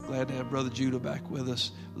glad to have Brother Judah back with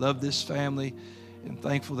us. Love this family and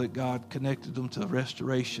thankful that God connected them to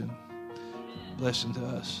restoration. Blessing to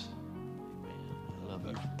us. I love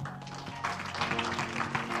you.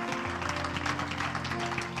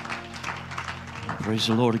 Praise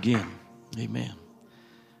the Lord again. Amen.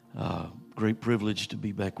 Great privilege to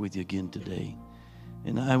be back with you again today.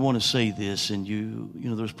 And I want to say this, and you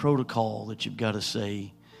know, there's protocol that you've got to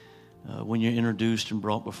say when you're introduced and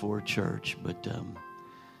brought before a church. But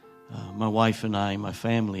my wife and I, my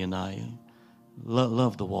family and I,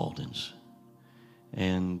 love the Waldens.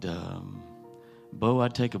 And Bo,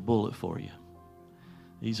 I'd take a bullet for you.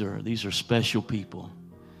 These are special people,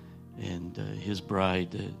 and his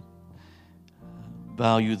bride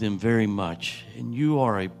value them very much. And you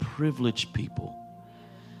are a privileged people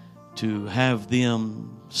to have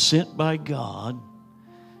them sent by God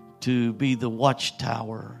to be the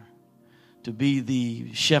watchtower, to be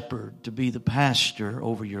the shepherd, to be the pastor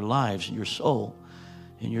over your lives and your soul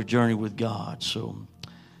and your journey with God. So,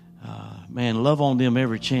 man, love on them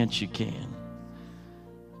every chance you can.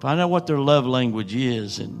 Find out what their love language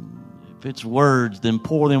is, and if it's words, then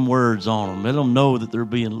pour them words on them. Let them know that they're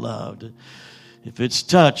being loved. If it's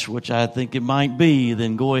touch, which I think it might be,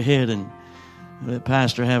 then go ahead and let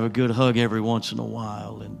Pastor have a good hug every once in a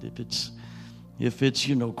while. And if it's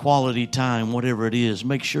quality time, whatever it is,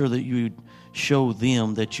 make sure that you show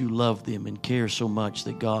them that you love them and care so much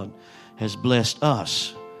that God has blessed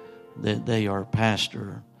us that they are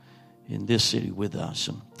pastor in this city with us.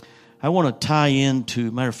 And I want to tie into,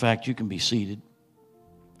 matter of fact, you can be seated.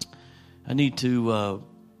 I need to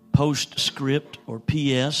post script or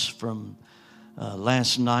PS from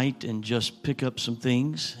last night and just pick up some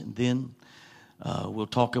things, and then we'll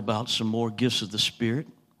talk about some more gifts of the Spirit.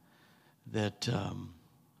 Isn't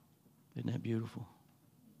that beautiful?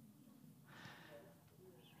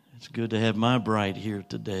 It's good to have my bride here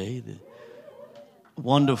today. The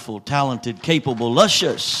wonderful, talented, capable,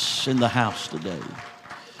 luscious in the house today.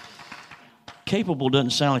 Capable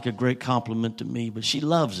doesn't sound like a great compliment to me, but she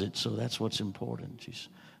loves it, so that's what's important. She's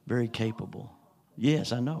very capable.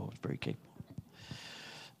 Yes, I know, it's very capable.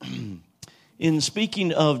 In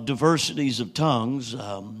speaking of diversities of tongues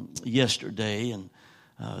yesterday and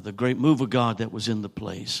the great move of God that was in the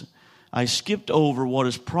place, I skipped over what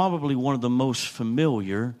is probably one of the most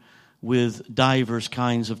familiar with diverse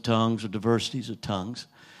kinds of tongues or diversities of tongues.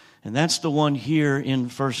 And that's the one here in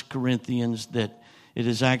 1 Corinthians that it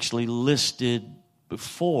is actually listed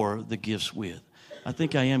before the gifts with. I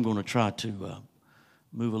think I am going to try to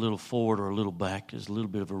move a little forward or a little back. There's a little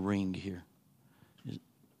bit of a ring here.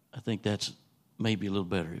 I think that's maybe a little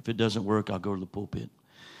better. If it doesn't work, I'll go to the pulpit.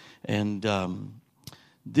 And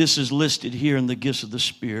this is listed here in the gifts of the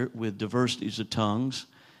Spirit with diversities of tongues.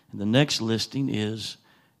 And the next listing is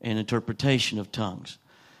an interpretation of tongues.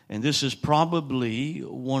 And this is probably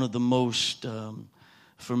one of the most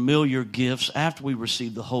familiar gifts after we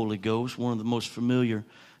receive the Holy Ghost, one of the most familiar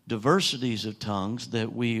diversities of tongues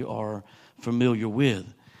that we are familiar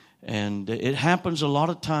with. And it happens a lot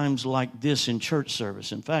of times like this in church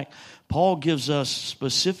service. In fact, Paul gives us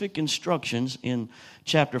specific instructions in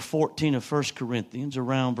chapter 14 of 1 Corinthians,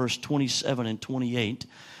 around verse 27 and 28.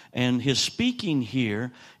 And his speaking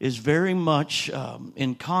here is very much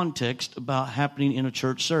in context about happening in a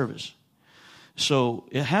church service. So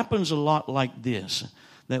it happens a lot like this,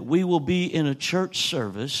 that we will be in a church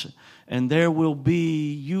service and there will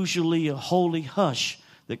be usually a holy hush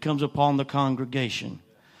that comes upon the congregation.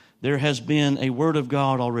 There has been a word of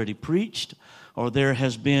God already preached, or there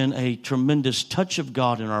has been a tremendous touch of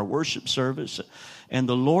God in our worship service, and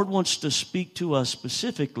the Lord wants to speak to us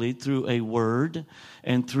specifically through a word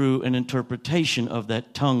and through an interpretation of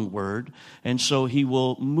that tongue word. And so he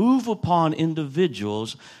will move upon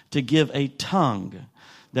individuals to give a tongue.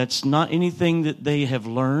 That's not anything that they have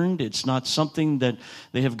learned. It's not something that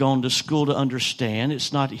they have gone to school to understand.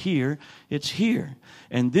 It's not here. It's here.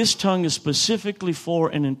 And this tongue is specifically for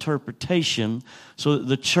an interpretation so that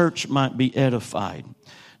the church might be edified.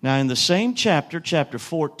 Now, in the same chapter, chapter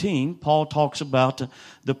 14, Paul talks about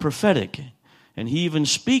the prophetic. And he even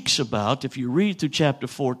speaks about, if you read through chapter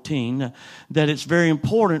 14, that it's very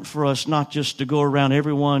important for us not just to go around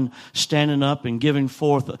everyone standing up and giving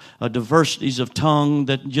forth a diversities of tongue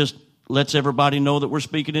that just lets everybody know that we're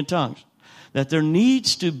speaking in tongues. That there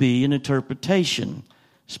needs to be an interpretation,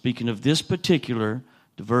 speaking of this particular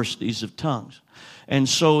diversities of tongues. And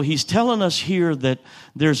so he's telling us here that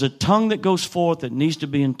there's a tongue that goes forth that needs to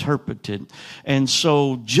be interpreted. And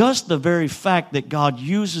so just the very fact that God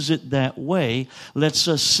uses it that way lets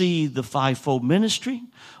us see the fivefold ministry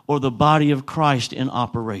or the body of Christ in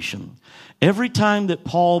operation. Every time that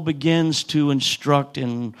Paul begins to instruct,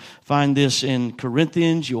 and find this in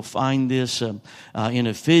Corinthians, you'll find this in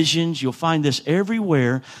Ephesians, you'll find this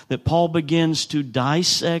everywhere that Paul begins to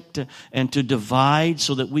dissect and to divide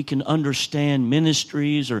so that we can understand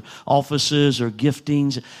ministries or offices or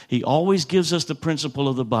giftings. He always gives us the principle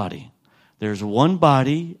of the body. There's one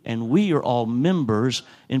body, and we are all members,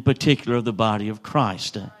 in particular, of the body of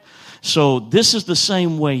Christ. So this is the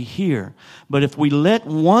same way here. But if we let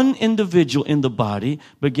one individual in the body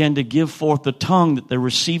begin to give forth the tongue that they're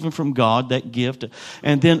receiving from God, that gift,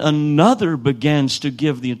 and then another begins to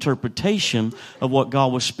give the interpretation of what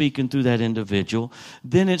God was speaking through that individual,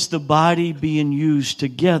 then it's the body being used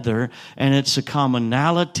together, and it's a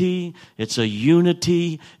commonality, it's a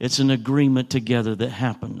unity, it's an agreement together that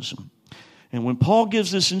happens. And when Paul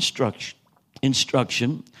gives this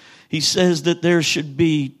instruction, he says that there should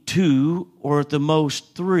be 2 or at the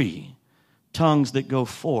most 3 tongues that go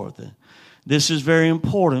forth. This is very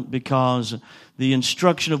important because the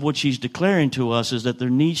instruction of which he's declaring to us is that there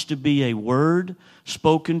needs to be a word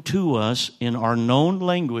spoken to us in our known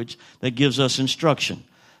language that gives us instruction.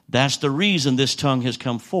 That's the reason this tongue has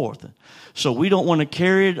come forth. So we don't want to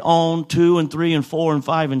carry it on 2 and 3 and 4 and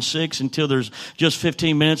 5 and 6 until there's just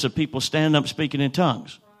 15 minutes of people standing up speaking in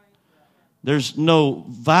tongues. There's no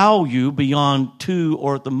value beyond 2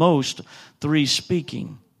 or at the most 3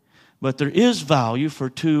 speaking. But there is value for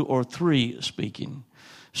 2 or 3 speaking.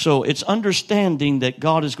 So it's understanding that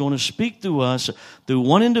God is going to speak through us through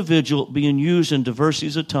one individual being used in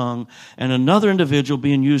diversities of tongue and another individual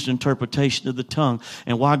being used in interpretation of the tongue.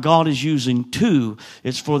 And why God is using 2,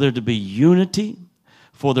 it's for there to be unity,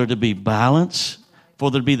 for there to be balance, for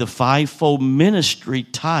there to be the fivefold ministry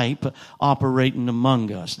type operating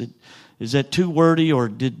among us. Is that too wordy, or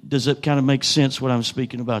does it kind of make sense what I'm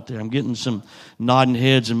speaking about there? I'm getting some nodding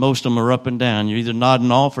heads, and most of them are up and down. You're either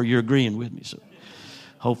nodding off or you're agreeing with me. So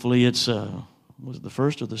hopefully it's, was it the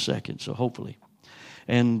first or the second? So hopefully.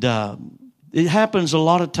 And it happens a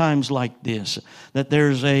lot of times like this, that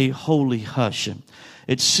there's a holy hush.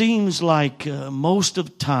 It seems like most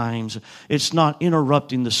of the times it's not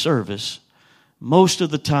interrupting the service. Most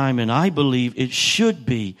of the time, and I believe it should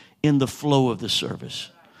be in the flow of the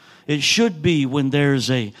service. It should be when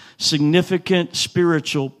there's a significant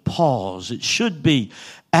spiritual pause. It should be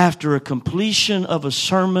after a completion of a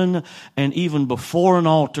sermon and even before an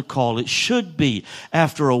altar call. It should be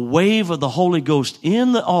after a wave of the Holy Ghost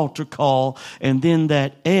in the altar call and then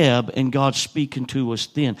that ebb and God speaking to us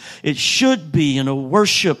then. It should be in a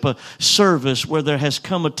worship service where there has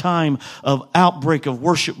come a time of outbreak of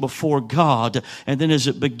worship before God, and then as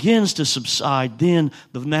it begins to subside, then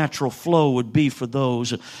the natural flow would be for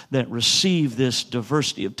those that receive this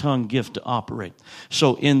diversity of tongue gift to operate.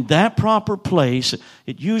 So in that proper place,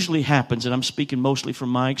 it usually happens, and I'm speaking mostly from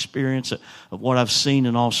my experience of what I've seen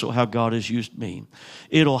and also how God has used me.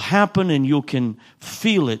 It'll happen and you can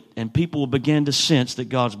feel it, and people will begin to sense that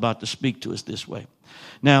God's about to speak to us this way.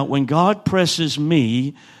 Now, when God presses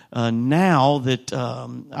me, now that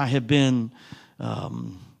I have been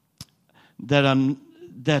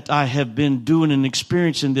that I have been doing and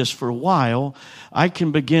experiencing this for a while, I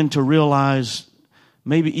can begin to realize,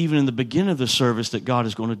 maybe even in the beginning of the service, that God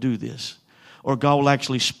is going to do this. Or God will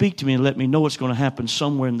actually speak to me and let me know what's going to happen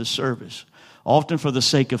somewhere in the service. Often for the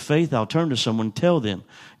sake of faith, I'll turn to someone and tell them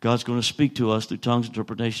God's going to speak to us through tongues,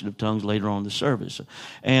 interpretation of tongues later on in the service.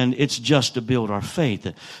 And it's just to build our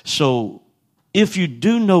faith. So if you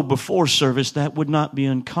do know before service, that would not be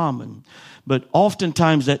uncommon. But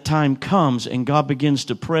oftentimes that time comes and God begins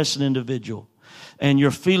to press an individual. And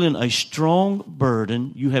you're feeling a strong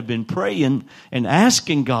burden. You have been praying and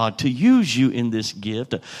asking God to use you in this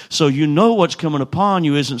gift. So you know what's coming upon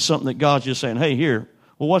you isn't something that God's just saying, hey, here,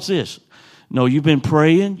 well, what's this? No, you've been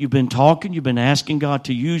praying, you've been talking, you've been asking God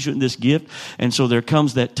to use you in this gift. And so there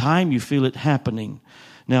comes that time you feel it happening.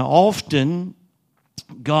 Now, often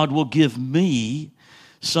God will give me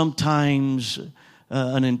sometimes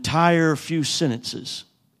an entire few sentences.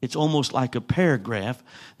 It's almost like a paragraph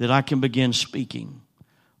that I can begin speaking.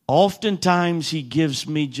 Oftentimes, He gives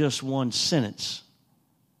me just one sentence.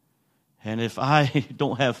 And if I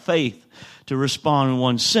don't have faith to respond in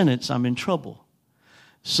one sentence, I'm in trouble.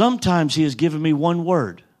 Sometimes He has given me one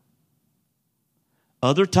word.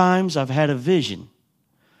 Other times, I've had a vision.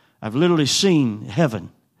 I've literally seen heaven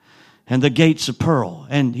and the gates of pearl.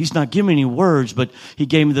 And He's not giving me any words, but He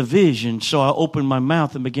gave me the vision. So I opened my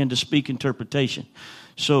mouth and began to speak interpretation.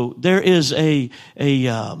 So there is I'm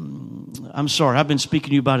sorry, I've been speaking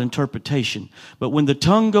to you about interpretation. But when the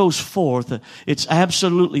tongue goes forth, it's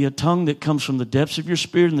absolutely a tongue that comes from the depths of your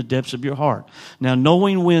spirit and the depths of your heart. Now,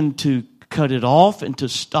 knowing when to cut it off and to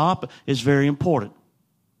stop is very important.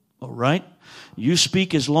 All right? You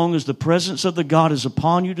speak as long as the presence of the God is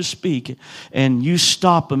upon you to speak, and you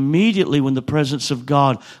stop immediately when the presence of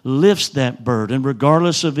God lifts that burden,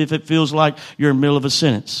 regardless of if it feels like you're in the middle of a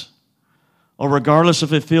sentence, or regardless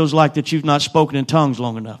if it feels like that you've not spoken in tongues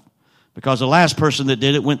long enough, because the last person that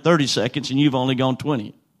did it went 30 seconds and you've only gone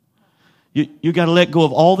 20. You got to let go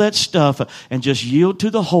of all that stuff and just yield to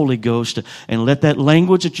the Holy Ghost and let that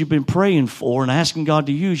language that you've been praying for and asking God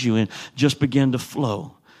to use you in just begin to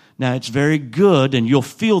flow. Now, it's very good, and you'll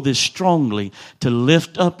feel this strongly, to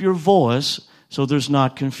lift up your voice so there's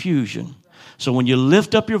not confusion. So when you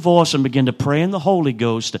lift up your voice and begin to pray in the Holy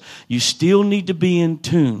Ghost, you still need to be in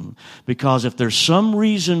tune, because if there's some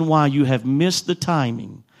reason why you have missed the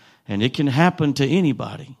timing, and it can happen to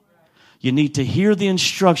anybody, you need to hear the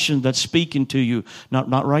instruction that's speaking to you.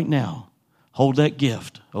 Not right now. Hold that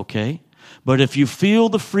gift, okay? But if you feel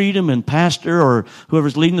the freedom and pastor or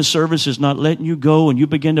whoever's leading the service is not letting you go and you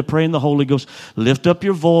begin to pray in the Holy Ghost, lift up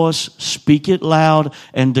your voice, speak it loud,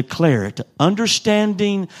 and declare it.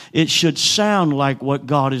 Understanding it should sound like what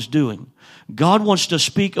God is doing. God wants to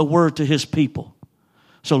speak a word to His people.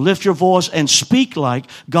 So lift your voice and speak like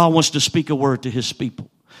God wants to speak a word to His people.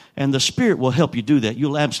 And the Spirit will help you do that.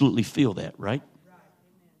 You'll absolutely feel that, right?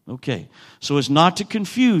 Okay. So as not to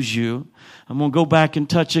confuse you, I'm going to go back and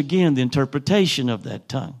touch again the interpretation of that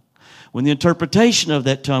tongue. When the interpretation of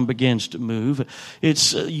that tongue begins to move,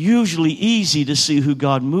 it's usually easy to see who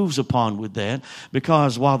God moves upon with that,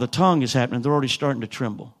 because while the tongue is happening, they're already starting to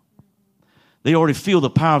tremble. They already feel the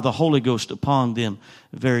power of the Holy Ghost upon them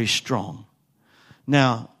very strong.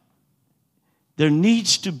 Now, there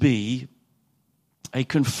needs to be a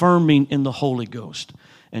confirming in the Holy Ghost.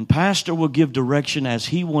 And pastor will give direction as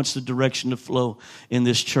he wants the direction to flow in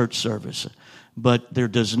this church service. But there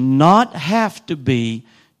does not have to be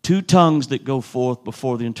 2 tongues that go forth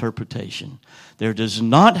before the interpretation. There does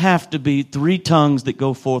not have to be 3 tongues that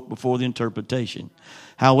go forth before the interpretation.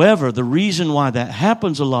 However, the reason why that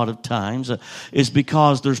happens a lot of times is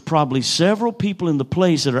because there's probably several people in the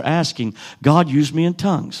place that are asking, God, use me in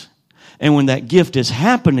tongues. And when that gift is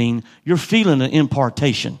happening, you're feeling an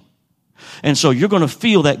impartation. And so you're going to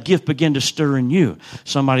feel that gift begin to stir in you.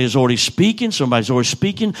 Somebody is already speaking, somebody's already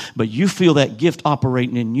speaking, but you feel that gift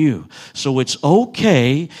operating in you. So it's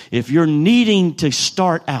okay if you're needing to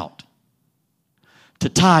start out, to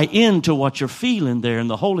tie into what you're feeling there in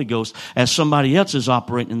the Holy Ghost as somebody else is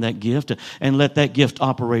operating in that gift, and let that gift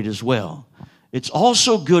operate as well. It's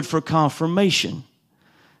also good for confirmation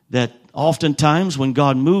that oftentimes when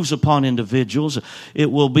God moves upon individuals,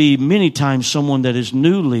 it will be many times someone that is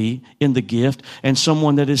newly in the gift and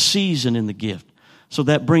someone that is seasoned in the gift. So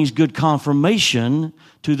that brings good confirmation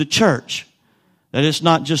to the church. That it's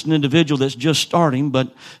not just an individual that's just starting,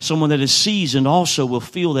 but someone that is seasoned also will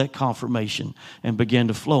feel that confirmation and begin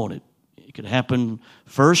to flow in it. It could happen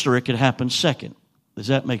first or it could happen second. Does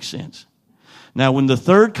that make sense? Now, when the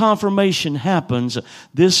third confirmation happens,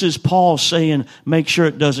 this is Paul saying, make sure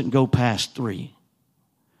it doesn't go past 3.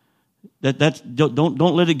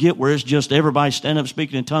 Don't let it get where it's just everybody standing up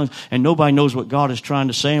speaking in tongues and nobody knows what God is trying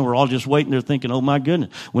to say, and we're all just waiting there thinking, oh my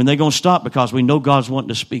goodness, when they going to stop, because we know God's wanting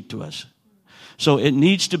to speak to us. So it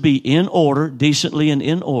needs to be in order, decently and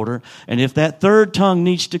in order. And if that third tongue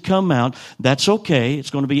needs to come out, that's okay. It's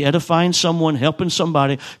going to be edifying someone, helping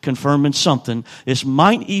somebody, confirming something. This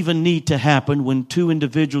might even need to happen when 2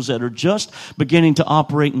 individuals that are just beginning to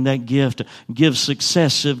operate in that gift give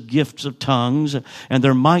successive gifts of tongues. And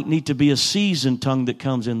there might need to be a seasoned tongue that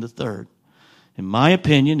comes in the third. In my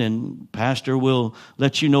opinion, and Pastor will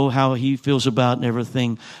let you know how he feels about it and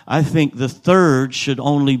everything, I think the third should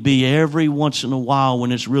only be every once in a while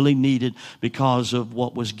when it's really needed because of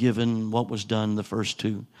what was given, what was done the first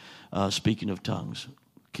 2, speaking of tongues.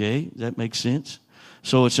 Okay, does that make sense?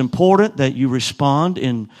 So it's important that you respond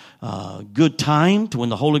in good time to when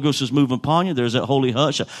the Holy Ghost is moving upon you. There's that holy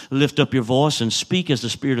hush. Lift up your voice and speak as the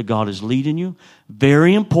Spirit of God is leading you.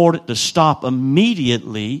 Very important to stop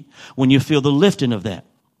immediately when you feel the lifting of that.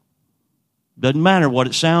 Doesn't matter what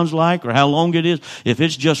it sounds like or how long it is. If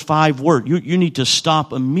it's just 5 words, you need to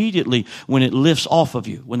stop immediately when it lifts off of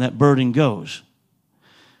you, when that burden goes.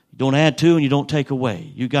 You don't add to and you don't take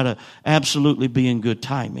away. You got to absolutely be in good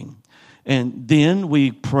timing. And then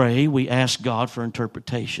we pray, we ask God for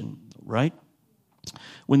interpretation, right?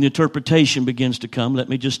 When the interpretation begins to come, let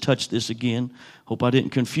me just touch this again. Hope I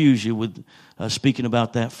didn't confuse you with speaking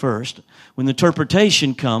about that first. When the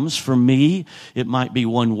interpretation comes, for me, it might be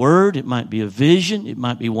 1 word, it might be a vision, it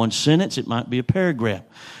might be 1 sentence, it might be a paragraph.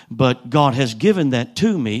 But God has given that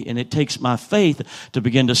to me, and it takes my faith to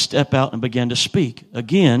begin to step out and begin to speak.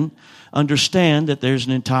 Again, understand that there's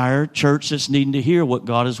an entire church that's needing to hear what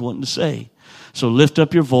God is wanting to say. So lift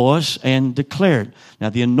up your voice and declare it. Now,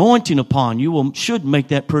 the anointing upon you should make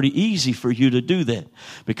that pretty easy for you to do that,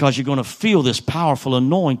 because you're going to feel this powerful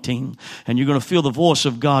anointing, and you're going to feel the voice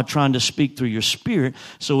of God trying to speak through your spirit,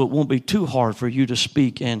 so it won't be too hard for you to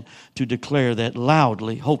speak and to declare that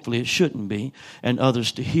loudly. Hopefully it shouldn't be, and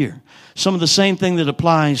others to hear. Some of the same thing that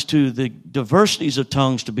applies to the diversities of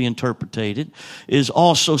tongues to be interpreted is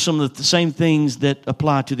also some of the same things that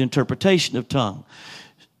apply to the interpretation of tongue.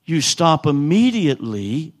 You stop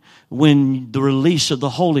immediately when the release of the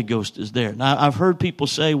Holy Ghost is there. Now, I've heard people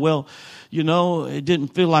say, well, you know, it didn't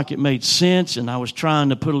feel like it made sense, and I was trying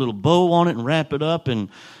to put a little bow on it and wrap it up, and,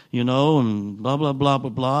 you know, and blah, blah, blah, blah,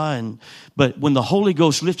 blah. But when the Holy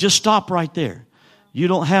Ghost lifts, just stop right there. You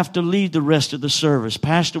don't have to lead the rest of the service.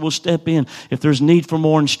 Pastor will step in if there's need for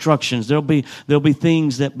more instructions. There'll be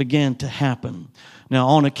things that begin to happen. Now,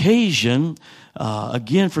 on occasion,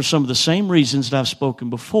 again, for some of the same reasons that I've spoken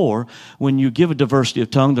before, when you give a diversity of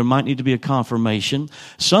tongue, there might need to be a confirmation.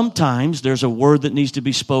 Sometimes there's a word that needs to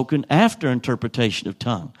be spoken after interpretation of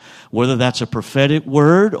tongue, whether that's a prophetic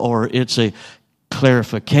word or it's a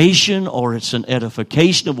clarification or it's an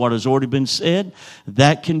edification of what has already been said.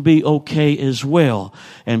 That can be okay as well.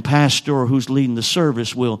 And pastor who's leading the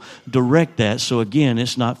service will direct that. So again,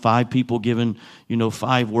 it's not 5 people giving,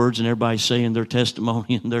 5 words and everybody saying their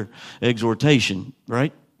testimony and their exhortation,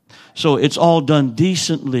 right? So it's all done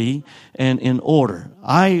decently and in order.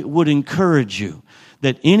 I would encourage you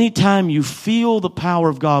that anytime you feel the power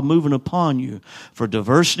of God moving upon you for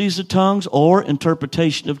diversities of tongues or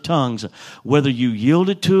interpretation of tongues, whether you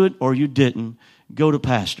yielded to it or you didn't, go to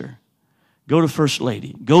pastor. Go to first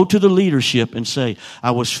lady. Go to the leadership and say, I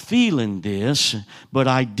was feeling this, but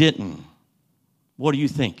I didn't. What do you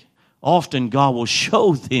think? Often God will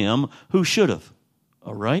show them who should have.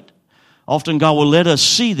 All right? Often God will let us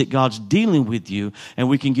see that God's dealing with you, and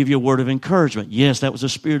we can give you a word of encouragement. Yes, that was the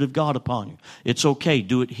Spirit of God upon you. It's okay.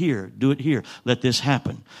 Do it here. Do it here. Let this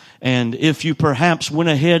happen. And if you perhaps went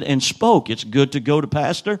ahead and spoke, it's good to go to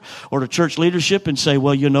pastor or to church leadership and say,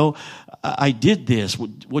 well, I did this.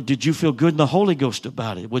 What did you feel good in the Holy Ghost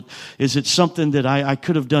about it? Is it something that I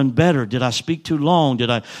could have done better? Did I speak too long?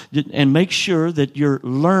 And make sure that you're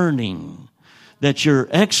learning, that you're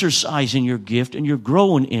exercising your gift and you're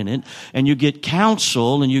growing in it, and you get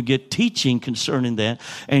counsel and you get teaching concerning that,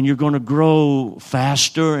 and you're going to grow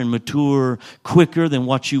faster and mature quicker than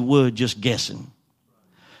what you would just guessing.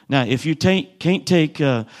 Now, if you can't take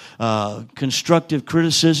constructive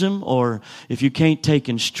criticism, or if you can't take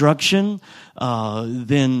instruction,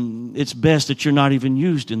 then it's best that you're not even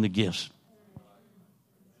used in the gifts.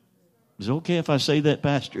 Is it okay if I say that,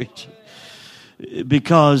 Pastor?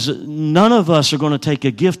 Because none of us are going to take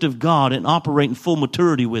a gift of God and operate in full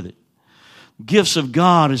maturity with it. Gifts of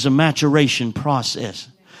God is a maturation process.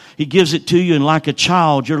 He gives it to you, and like a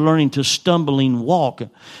child, you're learning to stumbling walk.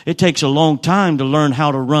 It takes a long time to learn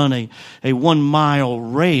how to run a 1 mile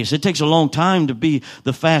race. It takes a long time to be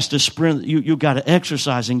the fastest sprint. You got to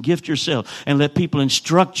exercise and gift yourself and let people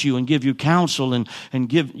instruct you and give you counsel and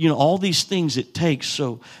give, all these things it takes.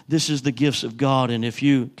 So this is the gifts of God. And if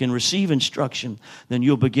you can receive instruction, then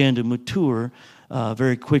you'll begin to mature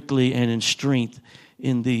very quickly and in strength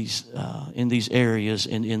in these areas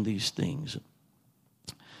and in these things.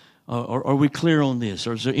 Are we clear on this?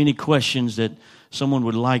 Or is there any questions that someone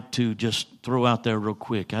would like to just throw out there real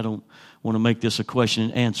quick? I don't want to make this a question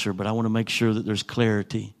and answer, but I want to make sure that there's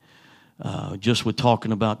clarity just with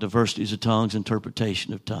talking about diversities of tongues,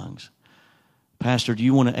 interpretation of tongues. Pastor, do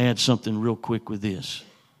you want to add something real quick with this?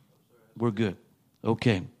 We're good.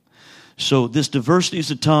 Okay. So this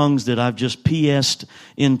diversities of tongues that I've just PS'd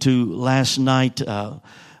into last night,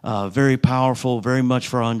 very powerful, very much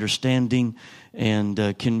for our understanding,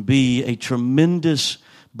 and can be a tremendous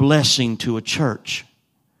blessing to a church,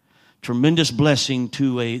 tremendous blessing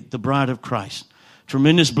to the bride of Christ,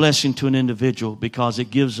 tremendous blessing to an individual, because it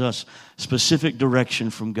gives us specific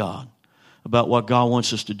direction from God about what God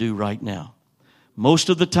wants us to do right now. Most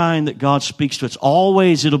of the time that God speaks to us,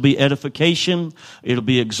 it'll be edification, it'll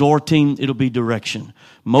be exhorting, it'll be direction.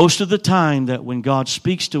 Most of the time that when God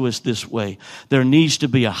speaks to us this way, there needs to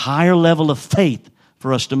be a higher level of faith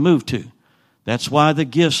for us to move to. That's why the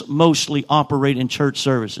gifts mostly operate in church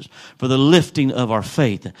services, for the lifting of our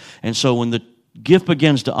faith. And so when the gift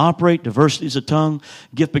begins to operate, diversities of tongue,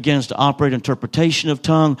 gift begins to operate, interpretation of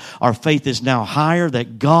tongue, our faith is now higher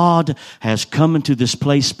that God has come into this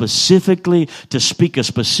place specifically to speak a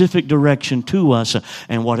specific direction to us.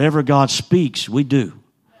 And whatever God speaks, we do.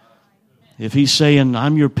 If He's saying,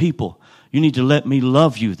 I'm your people, You need to let me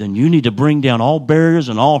love you. Then you need to bring down all barriers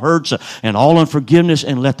and all hurts and all unforgiveness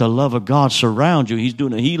and let the love of God surround you. He's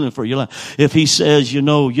doing a healing for your life. If he says, you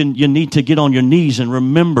need to get on your knees and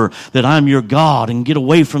remember that I'm your God and get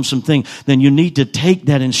away from some things, then you need to take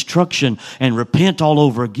that instruction and repent all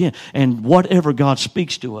over again. And whatever God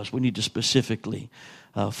speaks to us, we need to specifically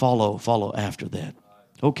follow after that.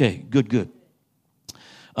 Okay, good.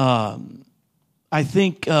 I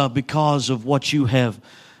think because of what you have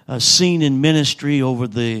seen in ministry over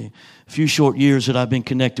the few short years that I've been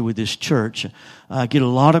connected with this church, I get a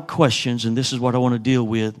lot of questions, and this is what I want to deal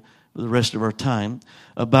with for the rest of our time,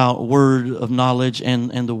 about word of knowledge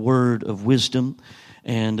and the word of wisdom,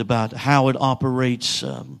 and about how it operates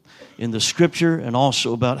in the Scripture, and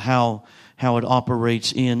also about how it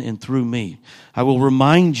operates in and through me. I will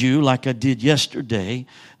remind you, like I did yesterday,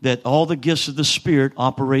 that all the gifts of the Spirit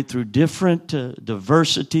operate through different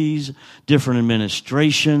diversities, different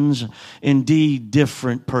administrations, indeed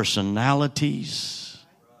different personalities.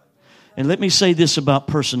 And let me say this about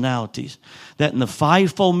personalities, that in the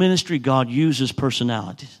fivefold ministry, God uses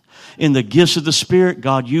personalities. In the gifts of the Spirit,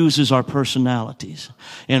 God uses our personalities.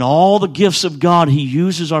 In all the gifts of God, He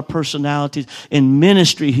uses our personalities. In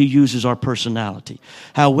ministry, He uses our personality.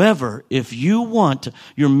 However, if you want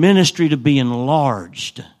your ministry to be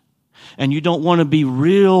enlarged, and you don't want to be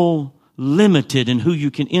real limited in who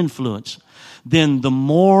you can influence, then the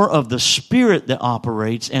more of the Spirit that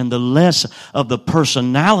operates and the less of the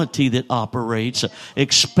personality that operates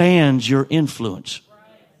expands your influence.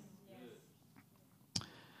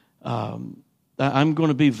 I'm going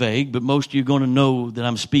to be vague, but most of you are going to know that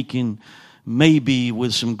I'm speaking maybe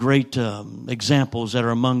with some great examples that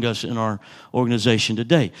are among us in our organization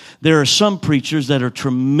today. There are some preachers that are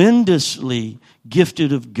tremendously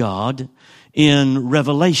gifted of God in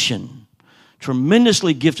revelation.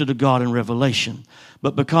 Tremendously gifted of God in revelation.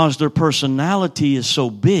 But because their personality is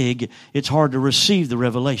so big, it's hard to receive the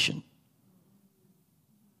revelation.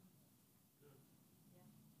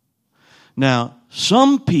 Now,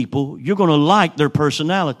 some people, you're going to like their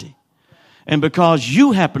personality. And because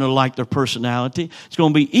you happen to like their personality, it's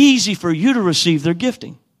going to be easy for you to receive their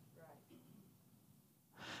gifting.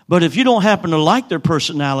 But if you don't happen to like their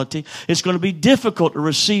personality, it's going to be difficult to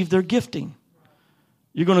receive their gifting.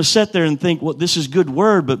 You're going to sit there and think, well, this is good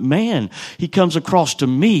word, but man, he comes across to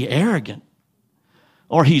me arrogant.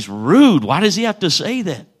 Or he's rude. Why does he have to say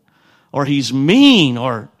that? Or he's mean,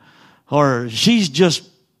 or she's just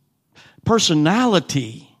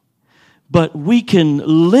personality. But we can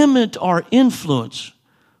limit our influence,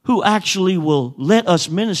 who actually will let us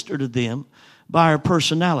minister to them, by our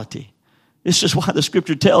personality. This is why the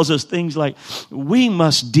Scripture tells us things like, we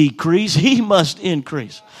must decrease, He must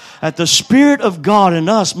increase. That the Spirit of God in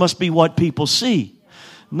us must be what people see,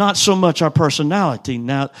 not so much our personality.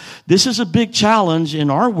 Now, this is a big challenge in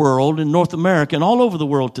our world, in North America and all over the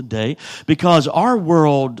world today, because our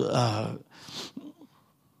world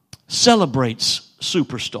celebrates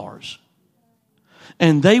superstars.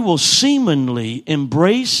 And they will seemingly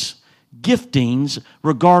embrace giftings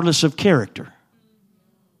regardless of character.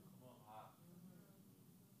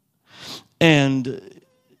 And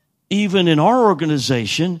even in our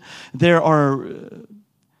organization, there are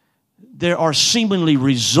seemingly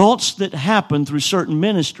results that happen through certain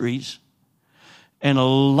ministries, and a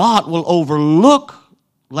lot will overlook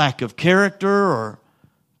lack of character or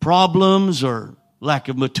problems or lack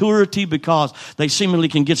of maturity because they seemingly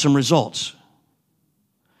can get some results.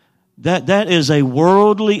 That is a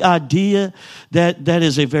worldly idea. That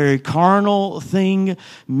is a very carnal thing.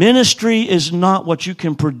 Ministry is not what you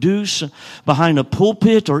can produce behind a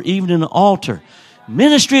pulpit or even in an altar.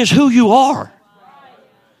 Ministry is who you are.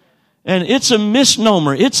 And it's a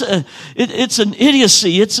misnomer. It's an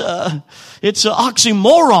idiocy. It's an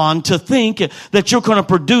oxymoron to think that you're going to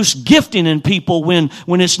produce gifting in people when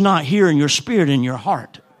it's not here in your spirit, in your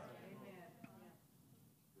heart.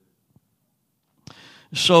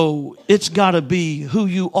 So it's got to be who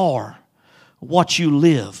you are, what you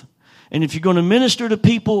live. And if you're going to minister to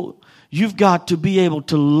people, you've got to be able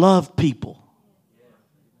to love people.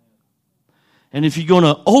 And if you're going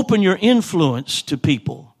to open your influence to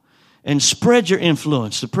people and spread your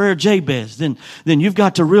influence, the prayer of Jabez, then you've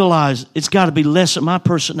got to realize it's got to be less of my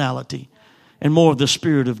personality and more of the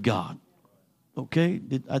Spirit of God. Okay?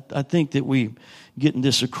 I think that we're getting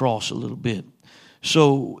this across a little bit.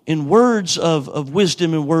 So in words of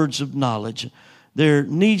wisdom and words of knowledge, there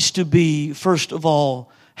needs to be, first of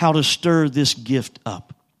all, how to stir this gift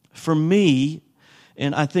up. For me,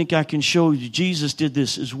 and I think I can show you, Jesus did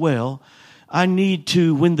this as well, I need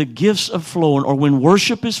to, when the gifts are flowing or when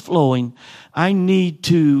worship is flowing, I need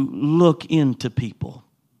to look into people.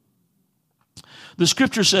 The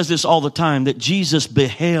scripture says this all the time, that Jesus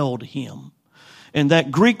beheld him. And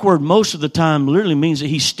that Greek word most of the time literally means that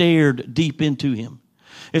he stared deep into him.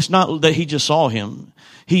 It's not that he just saw him.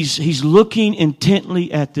 He's looking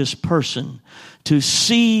intently at this person to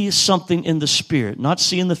see something in the spirit, not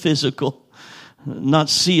seeing the physical,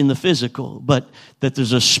 but that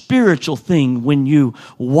there's a spiritual thing. When you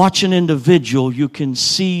watch an individual, you can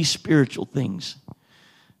see spiritual things.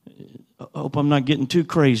 I hope I'm not getting too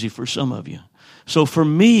crazy for some of you. So for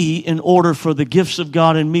me, in order for the gifts of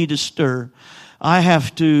God in me to stir, I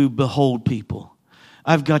have to behold people.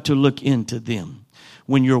 I've got to look into them.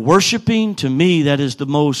 When you're worshiping, to me, that is the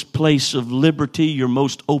most place of liberty. You're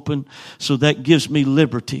most open. So that gives me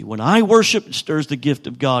liberty. When I worship, it stirs the gift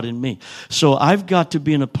of God in me. So I've got to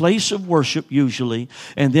be in a place of worship usually,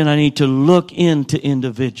 and then I need to look into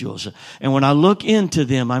individuals. And when I look into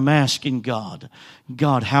them, I'm asking God,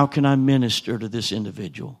 how can I minister to this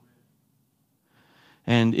individual?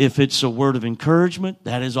 And if it's a word of encouragement,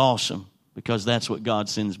 that is awesome, because that's what God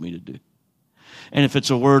sends me to do. And if it's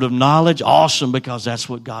a word of knowledge, awesome, because that's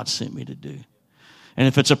what God sent me to do. And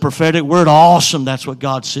if it's a prophetic word, awesome, that's what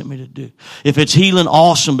God sent me to do. If it's healing,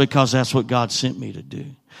 awesome, because that's what God sent me to do.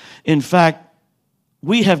 In fact,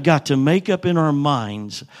 we have got to make up in our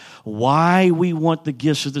minds why we want the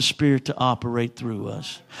gifts of the Spirit to operate through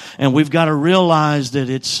us. And we've got to realize that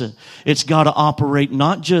it's got to operate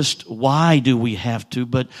not just why do we have to,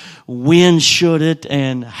 but when should it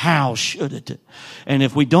and how should it. And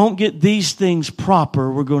if we don't get these things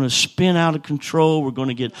proper, we're going to spin out of control. We're going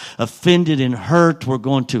to get offended and hurt. We're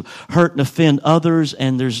going to hurt and offend others.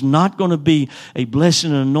 And there's not going to be a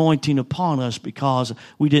blessing and anointing upon us because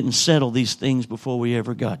we didn't settle these things before we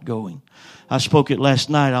ever got going. I spoke it last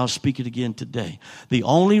night. I'll speak it again today. The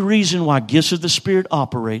only reason why gifts of the Spirit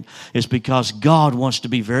operate is because God wants to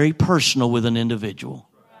be very personal with an individual.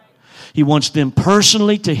 He wants them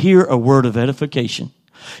personally to hear a word of edification.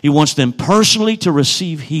 He wants them personally to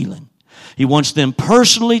receive healing. He wants them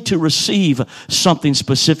personally to receive something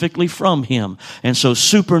specifically from Him. And so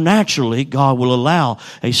supernaturally, God will allow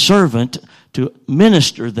a servant to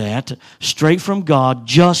minister that straight from God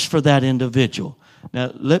just for that individual.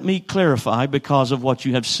 Now, let me clarify because of what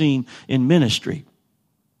you have seen in ministry.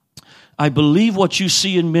 I believe what you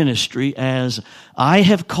see in ministry, as I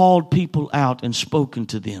have called people out and spoken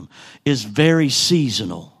to them, is very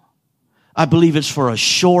seasonal. I believe it's for a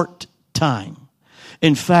short time.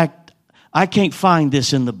 In fact, I can't find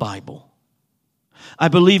this in the Bible. I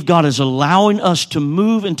believe God is allowing us to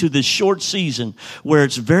move into this short season where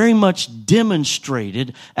it's very much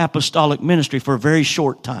demonstrated apostolic ministry for a very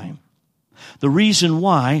short time. The reason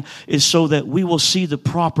why is so that we will see the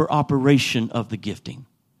proper operation of the gifting.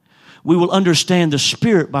 We will understand the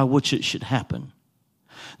spirit by which it should happen.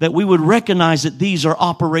 That we would recognize that these are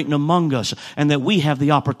operating among us and that we have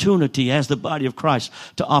the opportunity as the body of Christ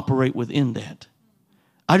to operate within that.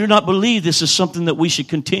 I do not believe this is something that we should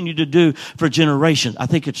continue to do for generations. I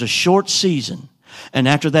think it's a short season. And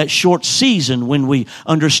after that short season, when we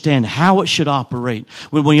understand how it should operate,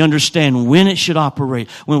 when we understand when it should operate,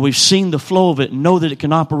 when we've seen the flow of it and know that it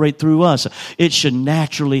can operate through us, it should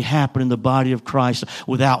naturally happen in the body of Christ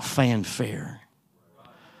without fanfare.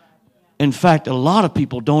 In fact, a lot of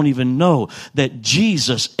people don't even know that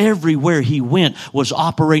Jesus, everywhere He went, was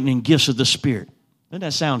operating in gifts of the Spirit. Doesn't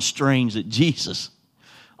that sound strange, that Jesus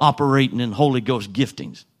operating in Holy Ghost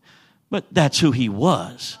giftings? But that's who He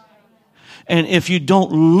was. And if you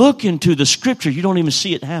don't look into the Scripture, you don't even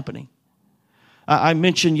see it happening. I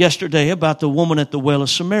mentioned yesterday about the woman at the well of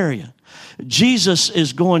Samaria. Jesus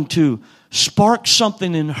is going to spark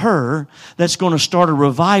something in her that's going to start a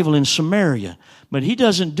revival in Samaria. But He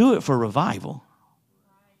doesn't do it for revival.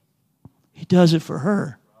 He does it for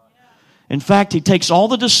her. In fact, He takes all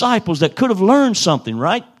the disciples that could have learned something,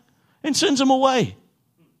 right? And sends them away.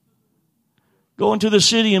 Go into the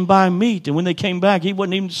city and buy meat. And when they came back, He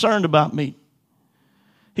wasn't even concerned about meat.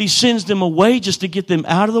 He sends them away just to get them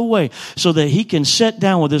out of the way so that He can sit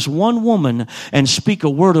down with this one woman and speak a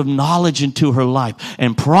word of knowledge into her life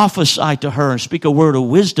and prophesy to her and speak a word of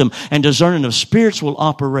wisdom, and discerning of spirits will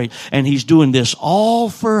operate. And He's doing this all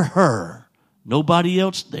for her. Nobody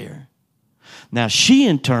else there. Now she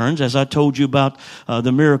in turn, as I told you about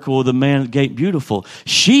the miracle of the man at the Gate Beautiful,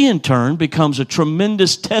 she in turn becomes a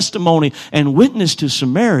tremendous testimony and witness to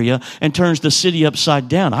Samaria and turns the city upside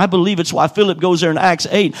down. I believe it's why Philip goes there in Acts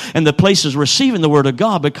 8 and the place is receiving the word of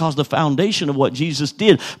God, because the foundation of what Jesus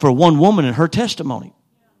did for one woman and her testimony.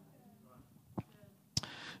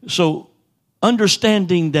 So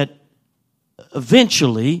understanding that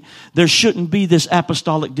eventually there shouldn't be this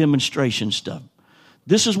apostolic demonstration stuff.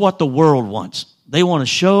 This is what the world wants. They want a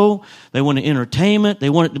show. They want entertainment. They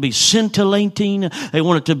want it to be scintillating. They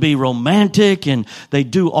want it to be romantic. And they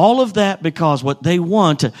do all of that because what they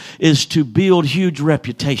want is to build huge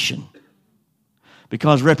reputation.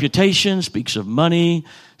 Because reputation speaks of money,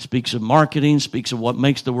 speaks of marketing, speaks of what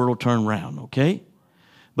makes the world turn round, okay?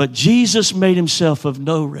 But Jesus made himself of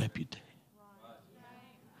no reputation.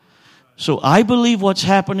 So I believe what's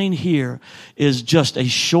happening here is just a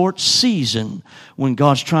short season when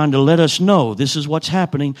God's trying to let us know this is what's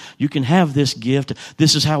happening. You can have this gift.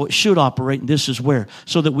 This is how it should operate, and this is where.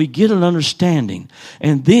 So that we get an understanding.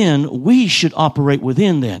 And then we should operate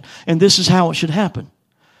within that. And this is how it should happen.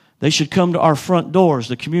 They should come to our front doors.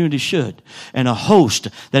 The community should. And a host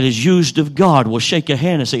that is used of God will shake a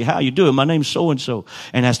hand and say, how you doing? My name's so-and-so.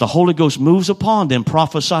 And as the Holy Ghost moves upon them,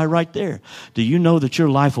 prophesy right there. Do you know that your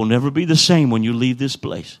life will never be the same when you leave this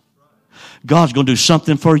place? God's going to do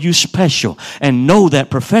something for you special. And know that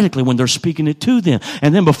prophetically when they're speaking it to them.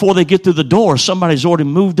 And then before they get through the door, somebody's already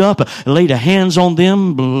moved up, laid a hands on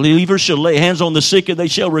them. Believers shall lay hands on the sick and they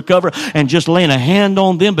shall recover. And just laying a hand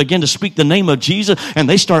on them, begin to speak the name of Jesus. And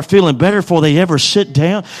they start feeling better before they ever sit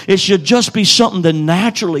down. It should just be something that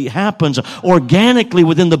naturally happens organically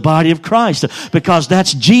within the body of Christ. Because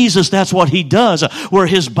that's Jesus, that's what he does. We're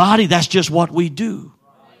his body, that's just what we do.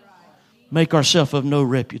 Make ourselves of no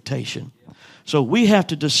reputation. So we have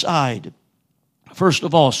to decide, first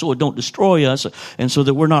of all, so it don't destroy us and so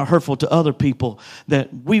that we're not hurtful to other people,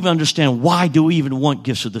 that we understand why do we even want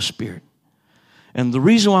gifts of the Spirit. And the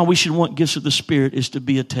reason why we should want gifts of the Spirit is to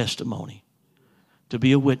be a testimony, to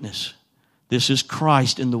be a witness. This is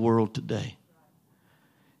Christ in the world today.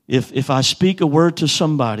 If I speak a word to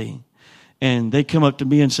somebody and they come up to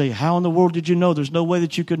me and say, how in the world did you know? There's no way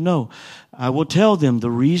that you could know. I will tell them the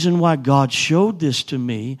reason why God showed this to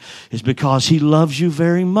me is because he loves you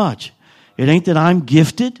very much. It ain't that I'm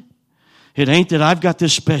gifted. It ain't that I've got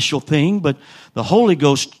this special thing, but the Holy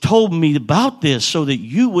Ghost told me about this so that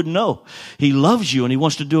you would know. He loves you and he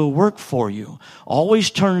wants to do a work for you. Always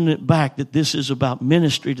turning it back that this is about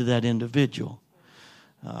ministry to that individual.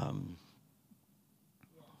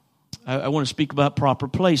 I want to speak about proper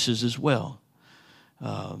places as well.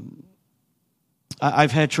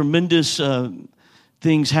 I've had tremendous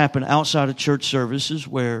things happen outside of church services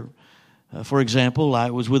where, for example, I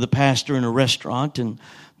was with a pastor in a restaurant and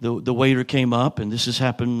the waiter came up, and this has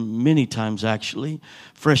happened many times actually,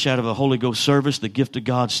 fresh out of a Holy Ghost service, the gift of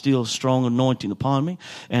God still strong anointing upon me,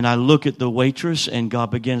 and I look at the waitress and God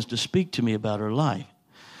begins to speak to me about her life.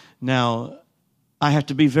 Now, I have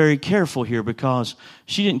to be very careful here because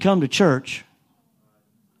she didn't come to church.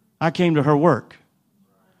 I came to her work.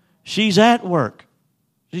 She's at work.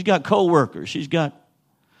 She's got co-workers.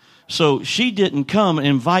 So she didn't come and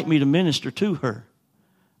invite me to minister to her.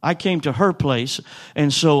 I came to her place,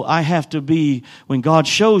 and so I have to be, when God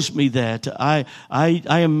shows me that, I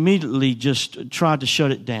immediately just try to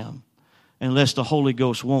shut it down, unless the Holy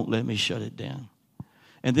Ghost won't let me shut it down.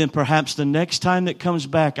 And then perhaps the next time that comes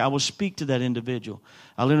back, I will speak to that individual.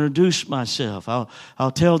 I'll introduce myself.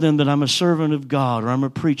 I'll tell them that I'm a servant of God or I'm a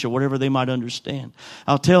preacher, whatever they might understand.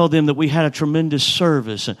 I'll tell them that we had a tremendous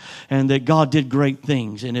service and that God did great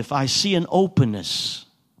things. And if I see an openness,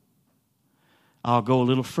 I'll go a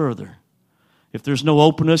little further. If there's no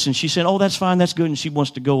openness and she said, oh, that's fine, that's good, and she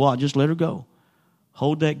wants to go on, just let her go.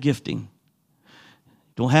 Hold that gifting.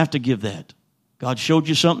 Don't have to give that. God showed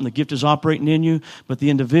you something, the gift is operating in you, but the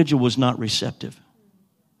individual was not receptive.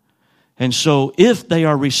 And so if they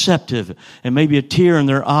are receptive and maybe a tear in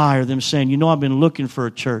their eye or them saying, I've been looking for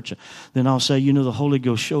a church, then I'll say, the Holy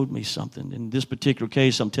Ghost showed me something. In this particular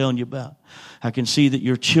case I'm telling you about, I can see that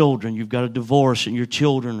your children, you've got a divorce and your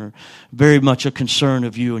children are very much a concern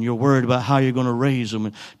of you and you're worried about how you're going to raise them,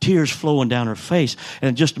 and tears flowing down her face. And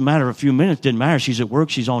in just a matter of a few minutes, didn't matter. She's at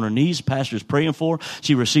work, she's on her knees, pastor's praying for her.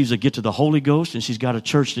 She receives a gift of the Holy Ghost and she's got a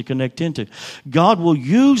church to connect into. God will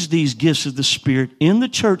use these gifts of the Spirit in the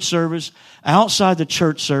church service, outside the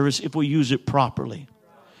church service, if we use it properly.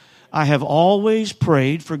 I have always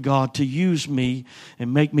prayed for God to use me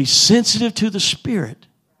and make me sensitive to the Spirit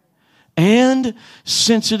and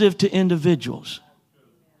sensitive to individuals.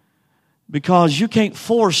 Because you can't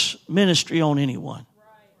force ministry on anyone.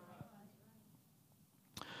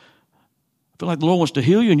 I feel like the Lord wants to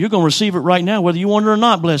heal you and you're going to receive it right now, whether you want it or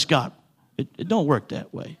not, bless God. It don't work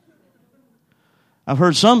that way. I've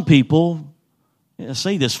heard some people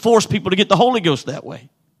say this, force people to get the Holy Ghost that way.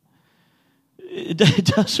 It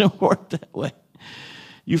doesn't work that way.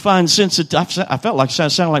 You find sensitive. I felt like I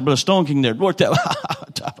sounded like Brother Stone King there. It worked that way.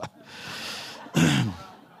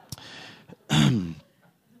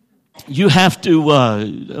 You have to, I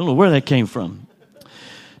don't know where that came from.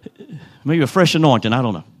 Maybe a fresh anointing, I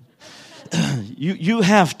don't know. You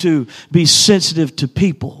have to be sensitive to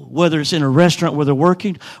people, whether it's in a restaurant where they're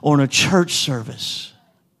working or in a church service.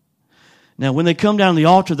 Now, when they come down the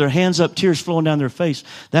altar, their hands up, tears flowing down their face,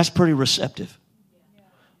 that's pretty receptive.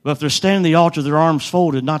 But if they're standing the altar, their arms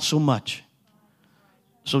folded, not so much.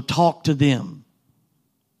 So talk to them.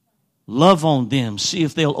 Love on them. See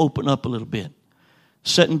if they'll open up a little bit.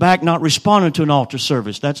 Sitting back, not responding to an altar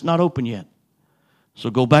service, that's not open yet. So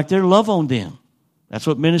go back there and love on them. That's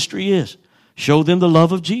what ministry is. Show them the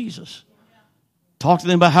love of Jesus. Talk to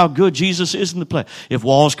them about how good Jesus is in the place. If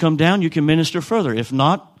walls come down, you can minister further. If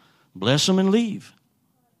not, bless them and leave.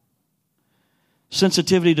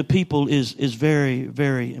 Sensitivity to people is very,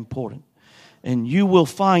 very important. And you will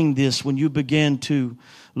find this when you begin to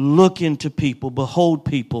look into people, behold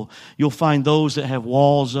people. You'll find those that have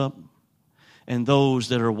walls up and those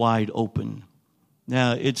that are wide open.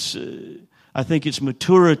 Now, I think it's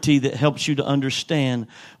maturity that helps you to understand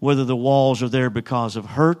whether the walls are there because of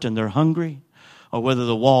hurt and they're hungry, or whether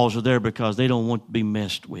the walls are there because they don't want to be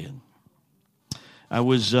messed with.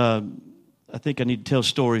 I think I need to tell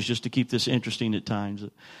stories just to keep this interesting at times.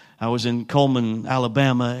 I was in Coleman,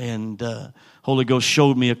 Alabama, and Holy Ghost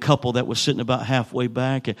showed me a couple that was sitting about halfway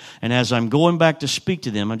back. And as I'm going back to speak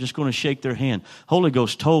to them, I'm just going to shake their hand. Holy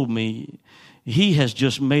Ghost told me he has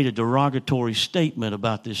just made a derogatory statement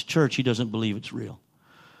about this church. He doesn't believe it's real.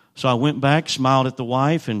 So I went back, smiled at the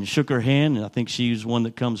wife, and shook her hand. And I think she's one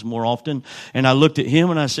that comes more often. And I looked at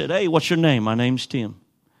him and I said, "Hey, what's your name?" "My name's Tim."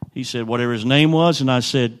 He said, whatever his name was. And I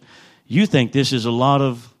said, "You think this is a lot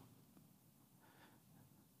of..."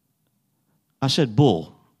 I said,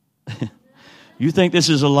 "Bull." "You think this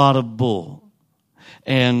is a lot of bull.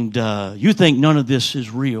 And you think none of this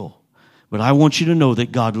is real. But I want you to know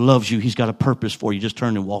that God loves you. He's got a purpose for you." Just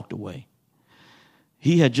turned and walked away.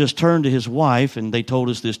 He had just turned to his wife, and they told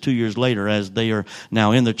us this 2 years later as they are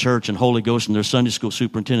now in the church and Holy Ghost and they're Sunday school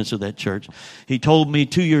superintendents of that church. He told me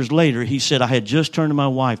 2 years later, he said, "I had just turned to my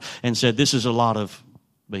wife and said, this is a lot of..."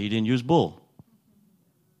 But he didn't use bull.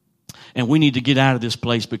 "And we need to get out of this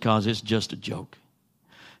place because it's just a joke."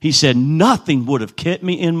 He said, "Nothing would have kept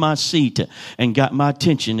me in my seat and got my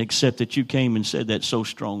attention except that you came and said that so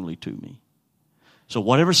strongly to me." So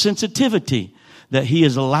whatever sensitivity that he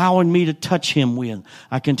is allowing me to touch him with,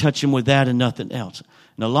 I can touch him with that and nothing else.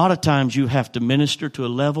 And a lot of times you have to minister to a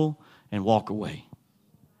level and walk away.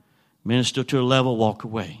 Minister to a level, walk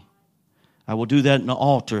away. I will do that in the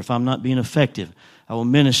altar if I'm not being effective. I will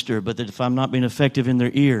minister, but that if I'm not being effective in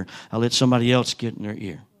their ear, I'll let somebody else get in their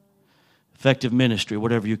ear. Effective ministry,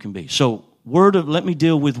 whatever you can be. So let me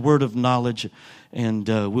deal with word of knowledge, and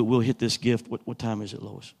we'll hit this gift. What time is it,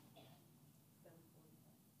 Lois?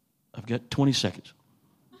 I've got 20 seconds.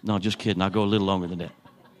 No, just kidding. I'll go a little longer than that.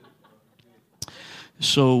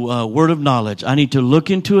 So, word of knowledge. I need to look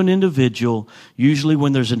into an individual, usually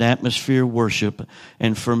when there's an atmosphere of worship.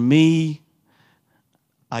 And for me,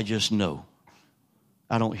 I just know.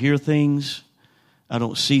 I don't hear things. I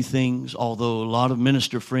don't see things, although a lot of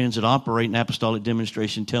minister friends that operate in apostolic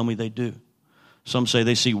demonstration tell me they do. Some say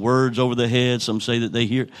they see words over their head. Some say that they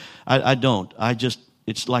hear. I don't.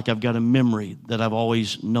 It's like I've got a memory that I've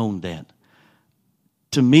always known that.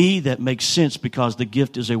 To me, that makes sense because the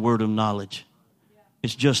gift is a word of knowledge.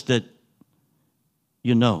 It's just that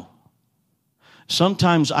you know.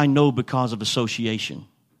 Sometimes I know because of association.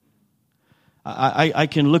 I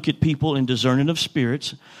can look at people in discerning of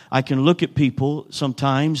spirits. I can look at people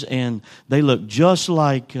sometimes and they look just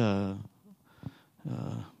like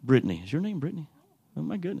Brittany. Is your name Brittany? Oh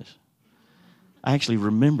my goodness. I actually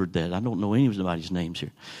remembered that. I don't know anybody's names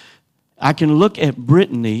here. I can look at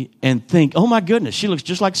Brittany and think, oh my goodness, she looks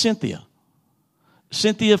just like Cynthia.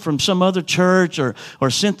 Cynthia from some other church or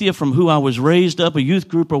Cynthia from who I was raised up, a youth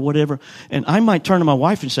group or whatever. And I might turn to my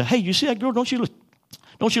wife and say, "Hey, you see that girl? Don't she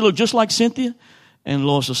look just like Cynthia?" And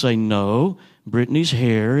Lois will say, "No, Brittany's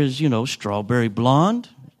hair is, strawberry blonde."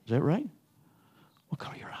 Is that right? What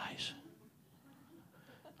color are your eyes?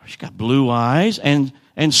 She's got blue eyes. And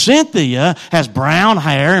Cynthia has brown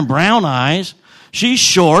hair and brown eyes. She's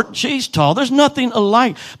short. She's tall. There's nothing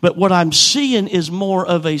alike. But what I'm seeing is more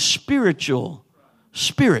of a spiritual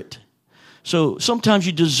spirit. So sometimes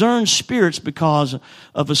you discern spirits because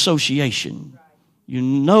of association. You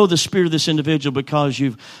know the spirit of this individual because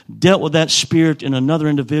you've dealt with that spirit in another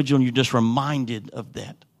individual and you're just reminded of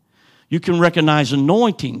that. You can recognize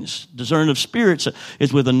anointings. Discerning of spirits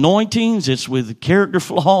is with anointings. It's with character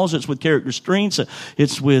flaws. It's with character strengths.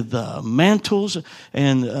 It's with mantles.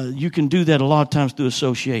 And you can do that a lot of times through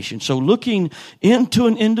association. So looking into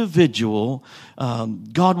an individual,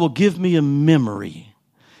 God will give me a memory.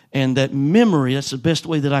 And that memory, that's the best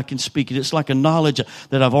way that I can speak it. It's like a knowledge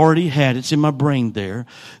that I've already had. It's in my brain there.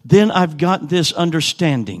 Then I've got this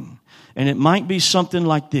understanding. And it might be something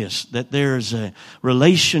like this, that there's a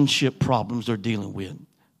relationship problems they're dealing with.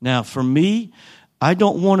 Now, for me, I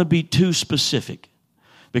don't want to be too specific.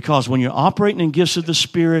 Because when you're operating in gifts of the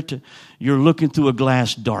Spirit, you're looking through a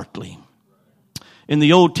glass darkly. In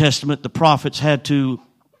the Old Testament, the prophets had to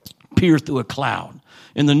peer through a cloud.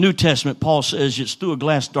 In the New Testament, Paul says it's through a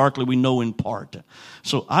glass darkly we know in part.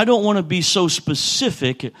 So I don't want to be so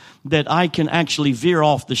specific that I can actually veer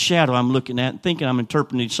off the shadow I'm looking at and thinking I'm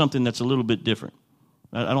interpreting something that's a little bit different.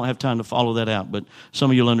 I don't have time to follow that out, but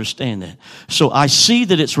some of you will understand that. So I see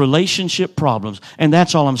that it's relationship problems, and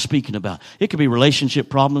that's all I'm speaking about. It could be relationship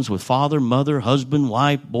problems with father, mother, husband,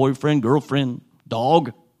 wife, boyfriend, girlfriend,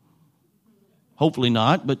 dog. Hopefully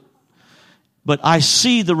not, but I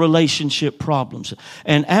see the relationship problems.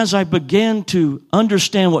 And as I begin to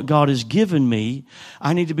understand what God has given me,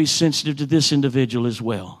 I need to be sensitive to this individual as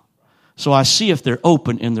well. So I see if they're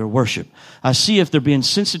open in their worship. I see if they're being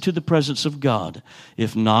sensitive to the presence of God.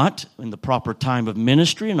 If not, in the proper time of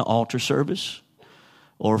ministry, in the altar service,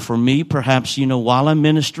 or for me, perhaps, while I'm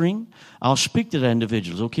ministering, I'll speak to that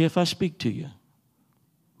individual. It's okay if I speak to you.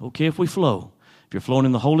 Okay if we flow. If you're flowing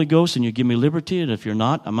in the Holy Ghost and you give me liberty, and if you're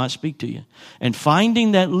not, I might speak to you. And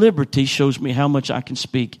finding that liberty shows me how much I can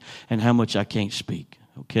speak and how much I can't speak.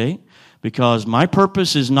 Okay? Because my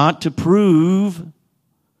purpose is not to prove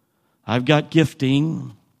I've got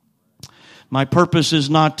gifting. My purpose is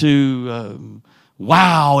not to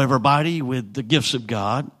wow everybody with the gifts of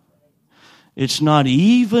God. It's not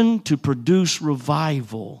even to produce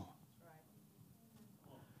revival.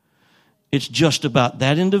 It's just about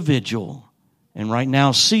that individual. And right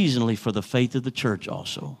now, seasonally, for the faith of the church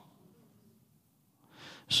also.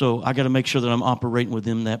 So I got to make sure that I'm operating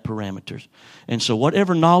within that parameters. And so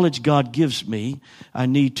whatever knowledge God gives me, I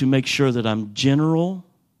need to make sure that I'm general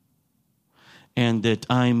and that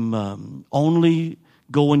I'm only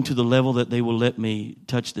going to the level that they will let me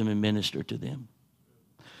touch them and minister to them.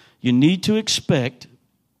 You need to expect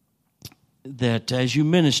that as you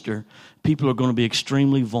minister, people are going to be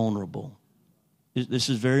extremely vulnerable. This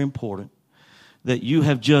is very important. That you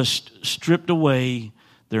have just stripped away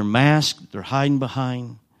their mask, they're hiding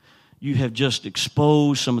behind. You have just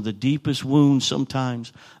exposed some of the deepest wounds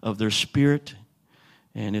sometimes of their spirit.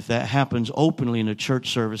 And if that happens openly in a church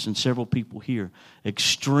service and several people here,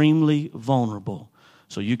 extremely vulnerable.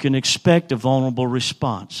 So you can expect a vulnerable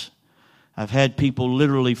response. I've had people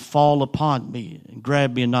literally fall upon me and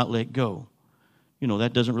grab me and not let go.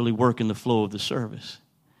 That doesn't really work in the flow of the service.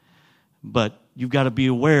 But you've got to be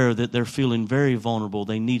aware that they're feeling very vulnerable.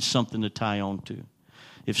 They need something to tie on to.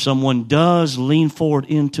 If someone does lean forward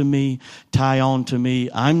into me, tie on to me,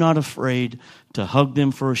 I'm not afraid to hug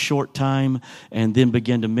them for a short time and then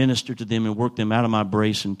begin to minister to them and work them out of my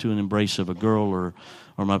embrace into an embrace of a girl or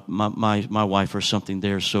my wife or something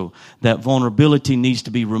there. So that vulnerability needs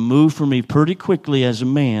to be removed from me pretty quickly as a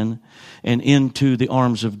man and into the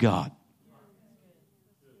arms of God.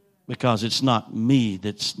 Because it's not me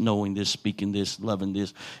that's knowing this, speaking this, loving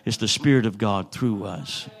this. It's the Spirit of God through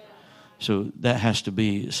us. So that has to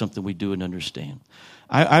be something we do and understand.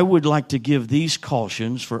 I would like to give these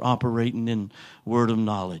cautions for operating in word of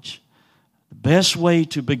knowledge. The best way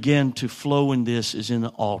to begin to flow in this is in the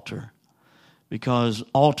altar. Because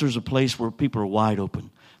altar is a place where people are wide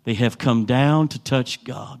open. They have come down to touch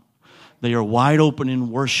God. They are wide open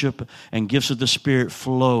in worship, and gifts of the Spirit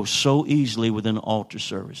flow so easily within an altar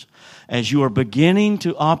service. As you are beginning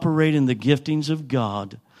to operate in the giftings of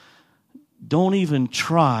God, don't even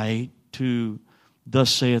try to,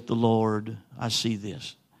 thus saith the Lord, I see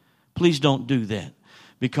this. Please don't do that.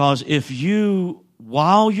 Because if you,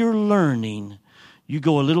 while you're learning, you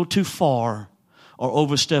go a little too far or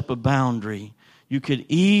overstep a boundary, you could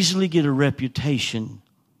easily get a reputation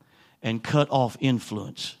and cut off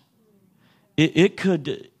influence. It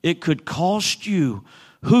could cost you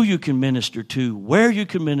who you can minister to, where you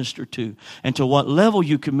can minister to, and to what level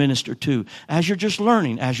you can minister to as you're just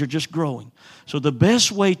learning, as you're just growing. So the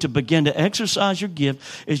best way to begin to exercise your gift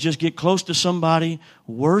is just get close to somebody,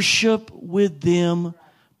 worship with them,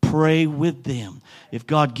 pray with them. If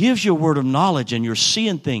God gives you a word of knowledge and you're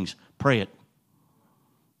seeing things, pray it.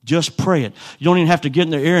 Just pray it. You don't even have to get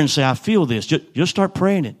in their ear and say, I feel this. Just start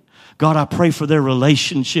praying it. God, I pray for their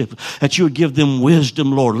relationship, that you would give them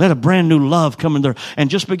wisdom, Lord. Let a brand new love come in there. And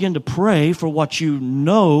just begin to pray for what you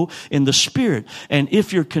know in the Spirit. And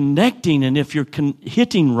if you're connecting and if you're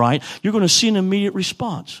hitting right, you're going to see an immediate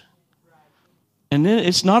response. And then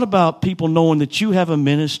it's not about people knowing that you have a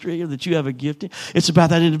ministry or that you have a gifting. It's about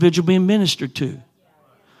that individual being ministered to.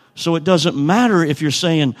 So it doesn't matter if you're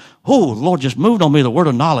saying, oh, Lord just moved on me, the word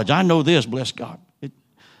of knowledge. I know this, bless God.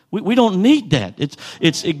 We don't need that.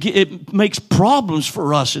 It makes problems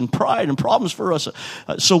for us and pride and problems for us.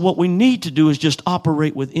 So what we need to do is just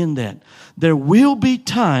operate within that. There will be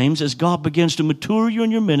times as God begins to mature you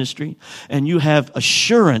in your ministry and you have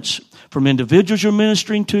assurance from individuals you're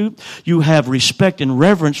ministering to. You have respect and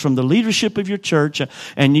reverence from the leadership of your church,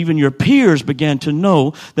 and even your peers began to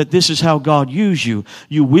know that this is how God used you.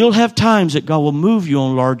 You will have times that God will move you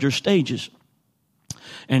on larger stages.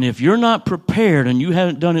 And if you're not prepared and you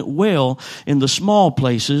haven't done it well in the small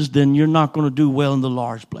places, then you're not going to do well in the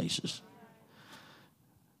large places.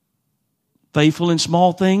 Faithful in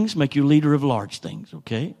small things, make you leader of large things,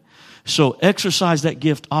 okay? So exercise that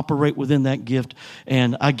gift, operate within that gift.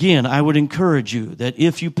 And again, I would encourage you that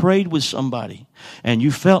if you prayed with somebody and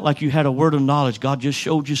you felt like you had a word of knowledge, God just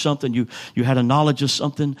showed you something, you had a knowledge of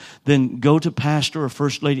something, then go to pastor or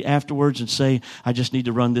first lady afterwards and say, I just need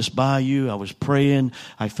to run this by you. I was praying.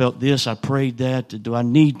 I felt this. I prayed that. Do I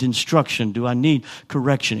need instruction? Do I need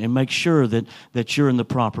correction? And make sure that you're in the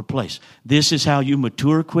proper place. This is how you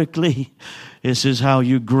mature quickly. This is how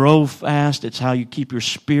you grow fast. It's how you keep your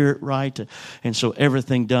spirit right. And so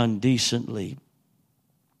everything done decently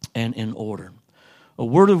and in order. A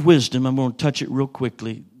word of wisdom, I'm going to touch it real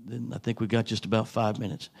quickly. I think we got just about 5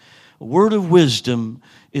 minutes. A word of wisdom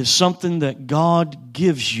is something that God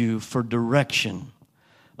gives you for direction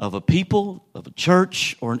of a people, of a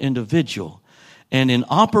church, or an individual. And in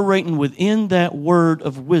operating within that word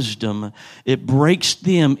of wisdom, it breaks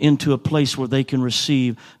them into a place where they can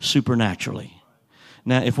receive supernaturally.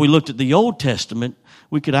 Now, if we looked at the Old Testament,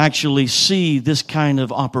 we could actually see this kind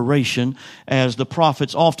of operation as the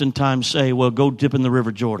prophets oftentimes say, well, go dip in the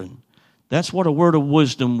River Jordan. That's what a word of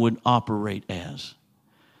wisdom would operate as.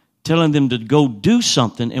 Telling them to go do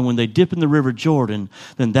something, and when they dip in the River Jordan,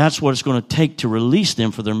 then that's what it's going to take to release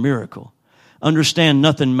them for their miracle. Understand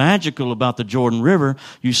nothing magical about the Jordan River.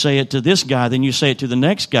 You say it to this guy, then you say it to the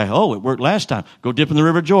next guy. Oh, it worked last time. Go dip in the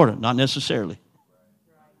River Jordan. Not necessarily.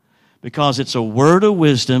 Because it's a word of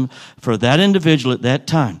wisdom for that individual at that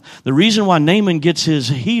time. The reason why Naaman gets his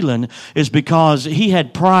healing is because he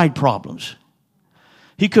had pride problems.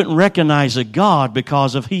 He couldn't recognize a God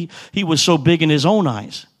because of he was so big in his own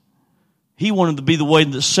eyes. He wanted to be the way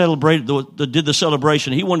that celebrated, that did the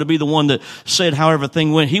celebration. He wanted to be the one that said how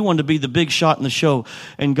everything went. He wanted to be the big shot in the show.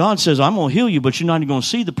 And God says, I'm going to heal you, but you're not even going to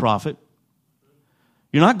see the prophet.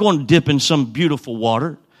 You're not going to dip in some beautiful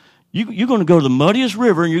water. You're going to go to the muddiest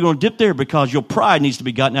river and you're going to dip there because your pride needs to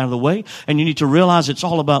be gotten out of the way. And you need to realize it's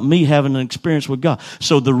all about me having an experience with God.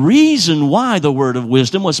 So the reason why the word of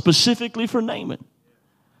wisdom was specifically for Naaman.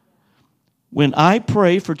 When I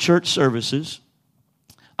pray for church services,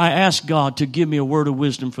 I ask God to give me a word of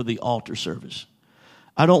wisdom for the altar service.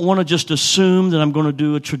 I don't want to just assume that I'm going to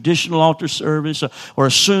do a traditional altar service or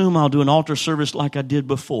assume I'll do an altar service like I did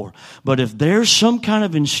before. But if there's some kind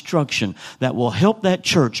of instruction that will help that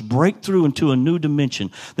church break through into a new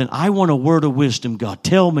dimension, then I want a word of wisdom, God.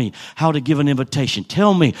 Tell me how to give an invitation.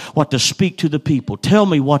 Tell me what to speak to the people. Tell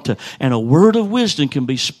me what to... And a word of wisdom can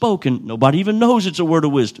be spoken. Nobody even knows it's a word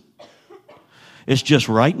of wisdom. It's just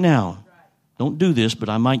right now. Don't do this, but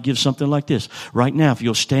I might give something like this. Right now, if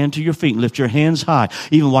you'll stand to your feet and lift your hands high,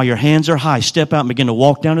 even while your hands are high, step out and begin to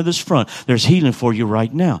walk down to this front. There's healing for you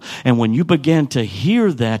right now. And when you begin to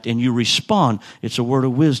hear that and you respond, it's a word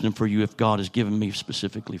of wisdom for you if God has given me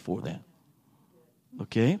specifically for that.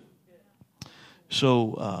 Okay?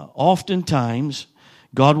 So, oftentimes,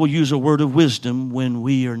 God will use a word of wisdom when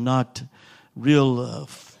we are not real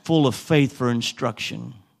full of faith for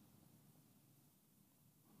instruction.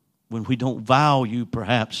 When we don't value,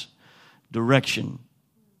 perhaps, direction.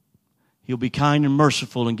 He'll be kind and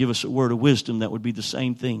merciful and give us a word of wisdom that would be the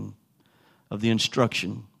same thing of the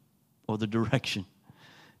instruction or the direction.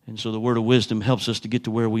 And so the word of wisdom helps us to get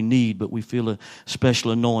to where we need, but we feel a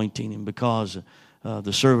special anointing. And because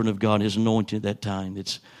the servant of God is anointed at that time,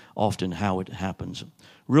 it's often how it happens.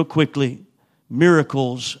 Real quickly,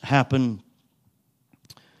 miracles happen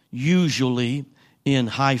usually in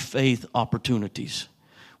high faith opportunities.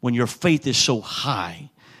 When your faith is so high,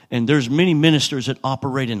 and there's many ministers that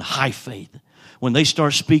operate in high faith. When they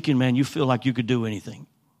start speaking, man, you feel like you could do anything.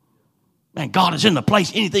 Man, God is in the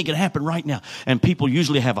place. Anything can happen right now. And people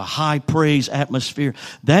usually have a high praise atmosphere.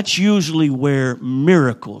 That's usually where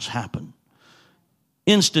miracles happen.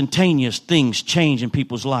 Instantaneous things change in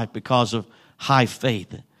people's life because of high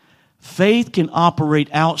faith. Faith can operate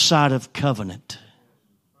outside of covenant.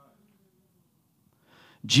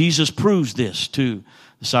 Jesus proves this to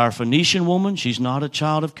the Syrophoenician woman. She's not a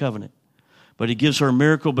child of covenant. But he gives her a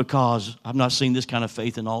miracle because I've not seen this kind of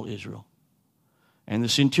faith in all Israel. And the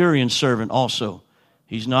centurion servant also.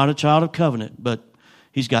 He's not a child of covenant, but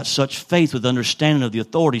he's got such faith with understanding of the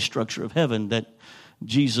authority structure of heaven that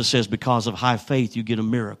Jesus says because of high faith you get a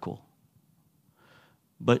miracle.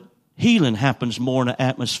 But healing happens more in an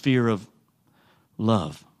atmosphere of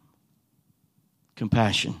love,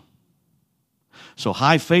 compassion. So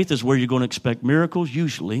high faith is where you're going to expect miracles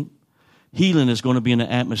usually. Healing is going to be in an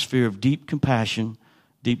atmosphere of deep compassion,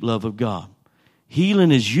 deep love of God.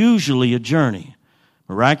 Healing is usually a journey.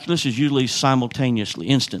 Miraculous is usually simultaneously,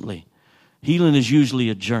 instantly. Healing is usually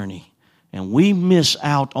a journey. And we miss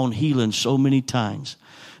out on healing so many times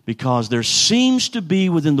because there seems to be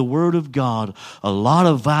within the Word of God a lot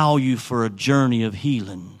of value for a journey of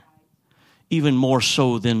healing, even more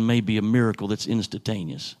so than maybe a miracle that's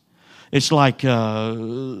instantaneous. It's like,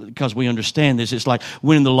 because we understand this, it's like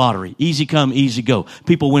winning the lottery. Easy come, easy go.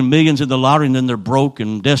 People win millions in the lottery and then they're broke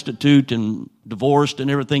and destitute and divorced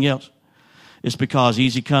and everything else. It's because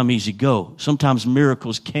easy come, easy go. Sometimes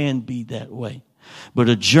miracles can be that way. But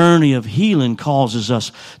a journey of healing causes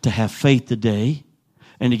us to have faith today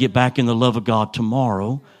and to get back in the love of God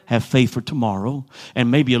tomorrow, have faith for tomorrow,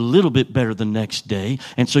 and maybe a little bit better the next day.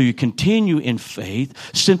 And so you continue in faith.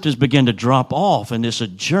 Symptoms begin to drop off, and it's a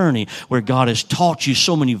journey where God has taught you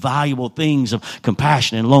so many valuable things of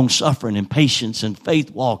compassion and long-suffering and patience and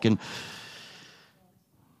faith walk. And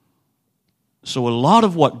so a lot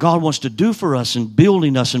of what God wants to do for us in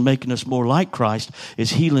building us and making us more like Christ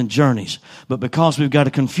is healing journeys. But because we've got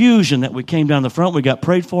a confusion that we came down the front, we got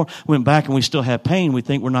prayed for, went back and we still have pain, we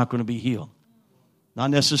think we're not going to be healed.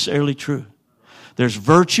 Not necessarily true. There's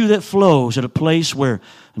virtue that flows at a place where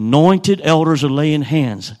anointed elders are laying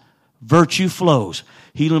hands. Virtue flows.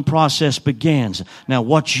 Healing process begins. Now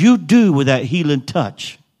what you do with that healing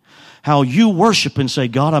touch, how you worship and say,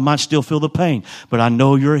 God, I might still feel the pain, but I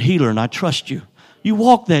know you're a healer and I trust you. You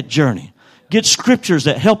walk that journey. Get scriptures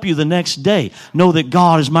that help you the next day. Know that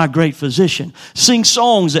God is my great physician. Sing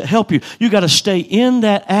songs that help you. You got to stay in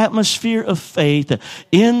that atmosphere of faith,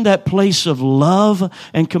 in that place of love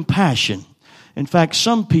and compassion. In fact,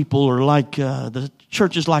 some people are like, the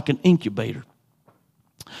church is like an incubator.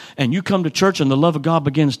 And you come to church and the love of God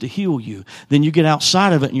begins to heal you. Then you get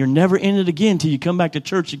outside of it and you're never in it again until you come back to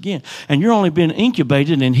church again. And you're only being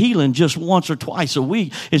incubated and healing just once or twice a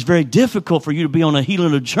week. It's very difficult for you to be on a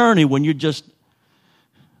healing journey when you're just...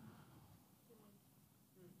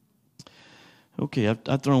 Okay,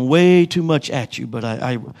 I've thrown way too much at you, but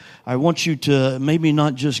I want you to maybe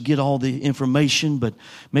not just get all the information, but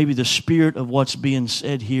maybe the spirit of what's being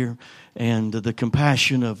said here and the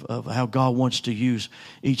compassion of how God wants to use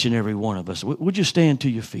each and every one of us. Would you stand to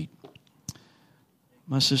your feet?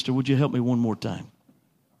 My sister, would you help me one more time?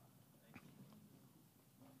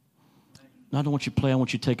 No, I don't want you to play. I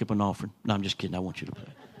want you to take up an offering. No, I'm just kidding. I want you to play.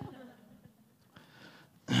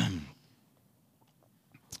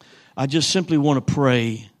 I just simply want to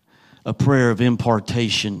pray a prayer of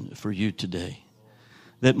impartation for you today.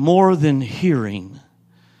 That more than hearing,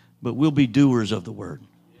 but we'll be doers of the word.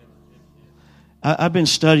 I've been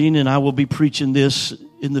studying and I will be preaching this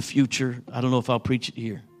in the future. I don't know if I'll preach it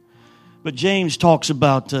here. But James talks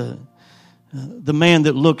about the man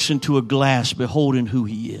that looks into a glass beholding who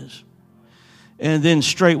he is. And then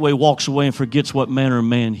straightway walks away and forgets what manner of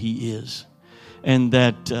man he is. And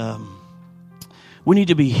that... we need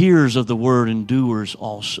to be hearers of the word and doers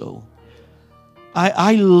also.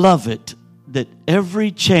 I love it that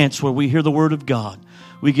every chance where we hear the word of God,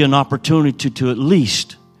 we get an opportunity to at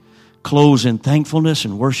least close in thankfulness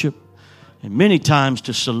and worship, and many times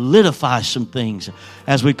to solidify some things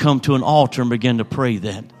as we come to an altar and begin to pray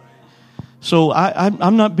that. So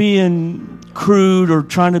I'm not being crude or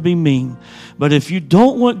trying to be mean, but if you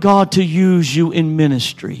don't want God to use you in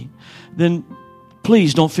ministry, then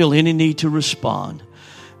please don't feel any need to respond.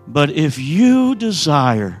 But if you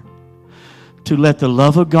desire to let the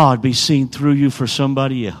love of God be seen through you for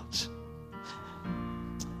somebody else,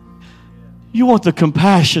 you want the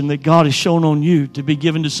compassion that God has shown on you to be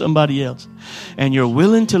given to somebody else, and you're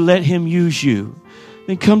willing to let Him use you,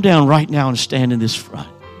 then come down right now and stand in this front.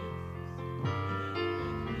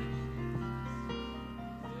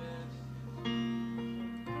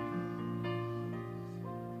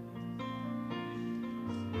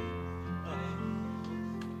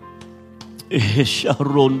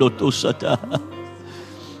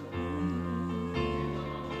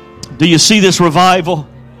 Do you see this revival?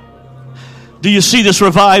 Do you see this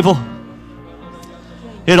revival?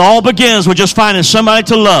 It all begins with just finding somebody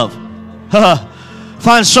to love.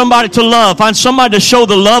 Find somebody to love. Find somebody to show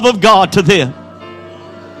the love of God to them.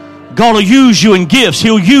 God will use you in gifts.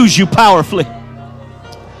 He'll use you powerfully.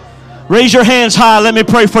 Raise your hands high. Let me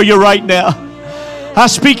pray for you right now. I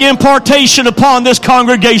speak impartation upon this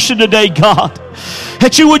congregation today, God,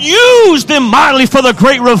 that you would use them mightily for the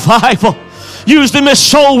great revival. Use them as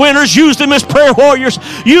soul winners. Use them as prayer warriors.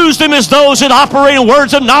 Use them as those that operate in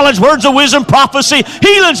words of knowledge, words of wisdom, prophecy,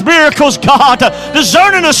 healings, miracles, God,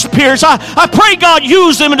 discerning of spirits. I pray, God,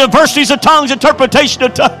 use them in diversities of tongues, interpretation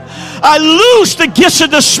of tongues. I loose the gifts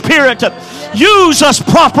of the Spirit. Use us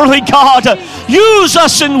properly, God. Use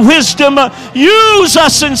us in wisdom. Use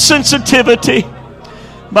us in sensitivity.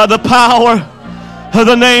 By the power of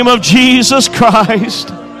the name of Jesus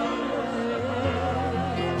Christ.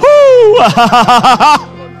 Woo!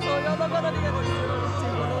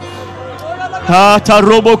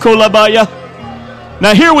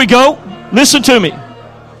 Now here we go. Listen to me.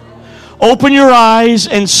 Open your eyes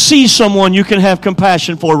and see someone you can have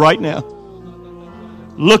compassion for right now.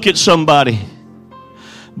 Look at somebody.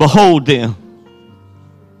 Behold them.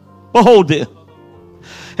 Behold them.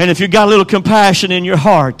 And if you got a little compassion in your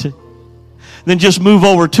heart, then just move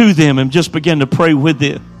over to them and just begin to pray with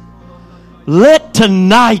them. Let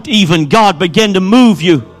tonight even God begin to move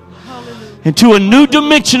you into a new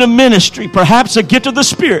dimension of ministry, perhaps a gift of the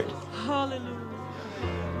Spirit.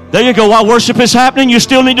 There you go. While worship is happening, you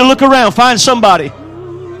still need to look around. Find somebody.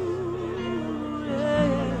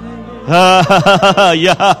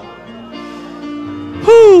 Yeah.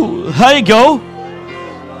 Whew. There you go.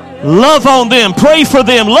 Love on them. Pray for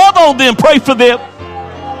them. Love on them. Pray for them.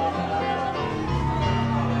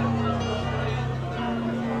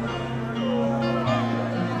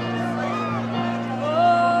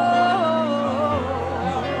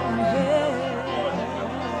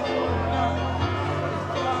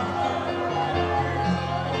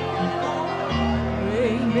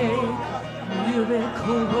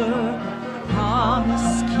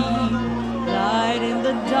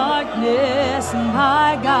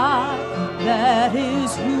 My God, that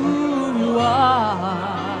is who you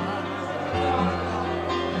are.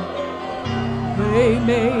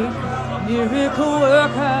 Waymaker, miracle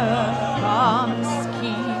worker, promise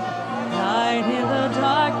keep, light in the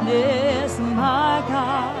darkness. My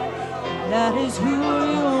God, that is who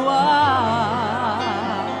you are.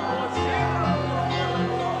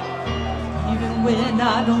 Even when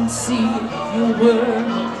I don't see your word,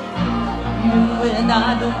 even when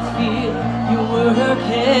I don't feel you're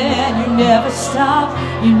working, you never stop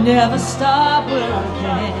working. You never stop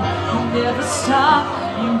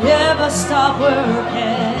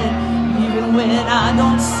working. Even when I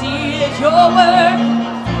don't see it, you're working.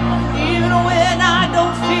 Even when I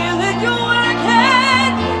don't feel it, you're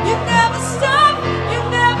working. You never stop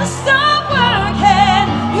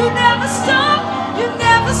working. You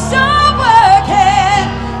never stop working.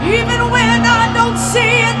 Even when I don't see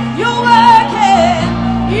it, you're working.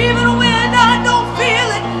 Even when I don't feel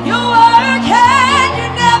it, you're working. You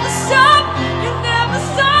never stop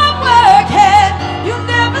working. You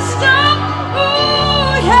never stop.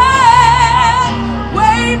 Ooh, yeah.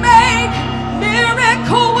 Way make,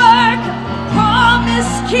 miracle work,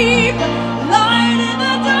 promise keep.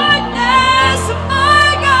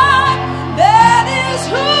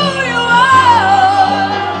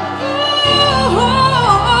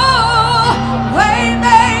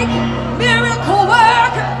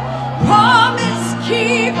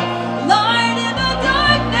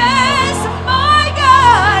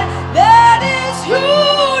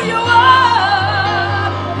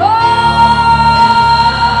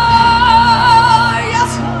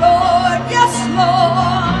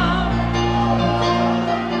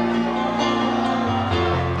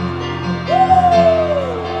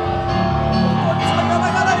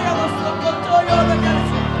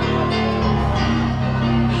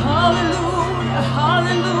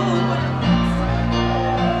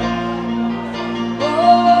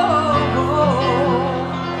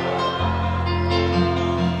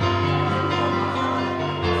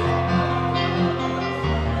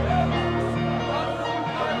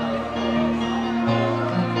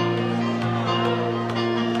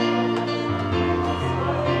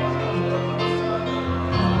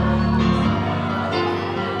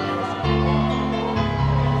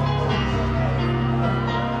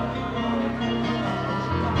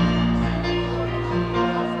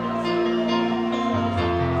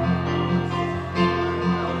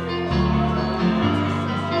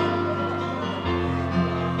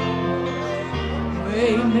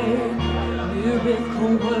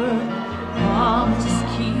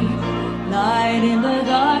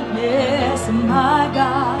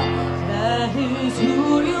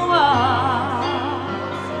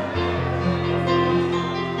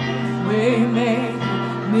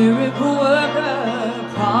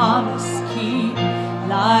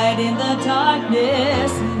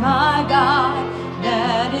 darkness, my God,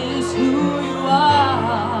 that is who you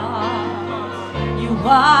are. You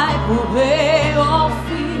wipe away all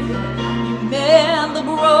fear, you mend the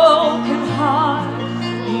broken heart.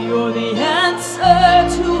 You're the answer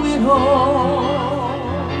to it all,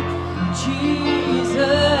 Jesus.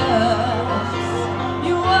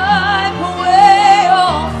 You wipe away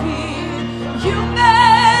all fear, you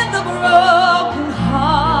mend the broken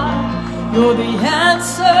heart. You're the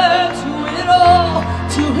answer to it all,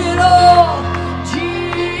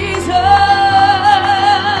 Jesus.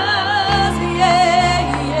 Yeah,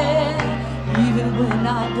 yeah. Even when I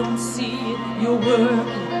don't see it, you're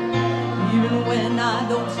working. Even when I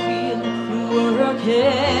don't feel it, you're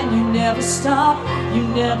working. You never stop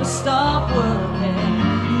working.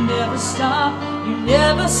 You never stop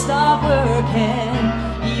working.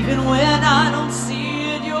 Even when I don't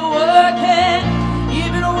see it, you're working.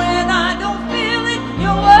 Even when I don't feel it,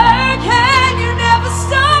 you're working. You never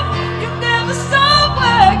stop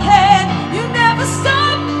working. You never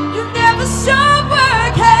stop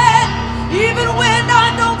working. Even when I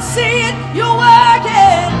don't see it, you're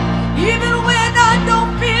working. Even when I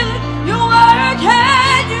don't feel it, you're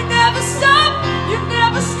working. You never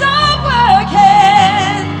stop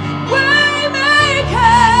working.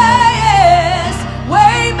 Waymaker, yes.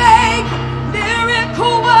 Waymaker,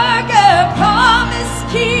 miracle worker, promise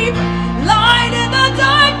keeper, light in the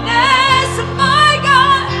darkness. My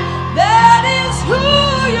God, that is who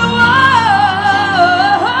you are.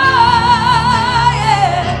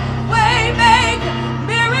 Yeah. Waymaker,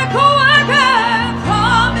 miracle worker,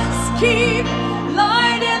 promise keep,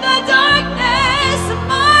 light in the darkness.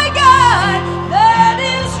 My God, that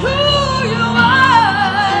is who you are.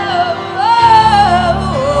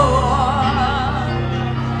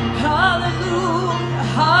 Hallelujah,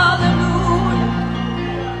 hallelujah.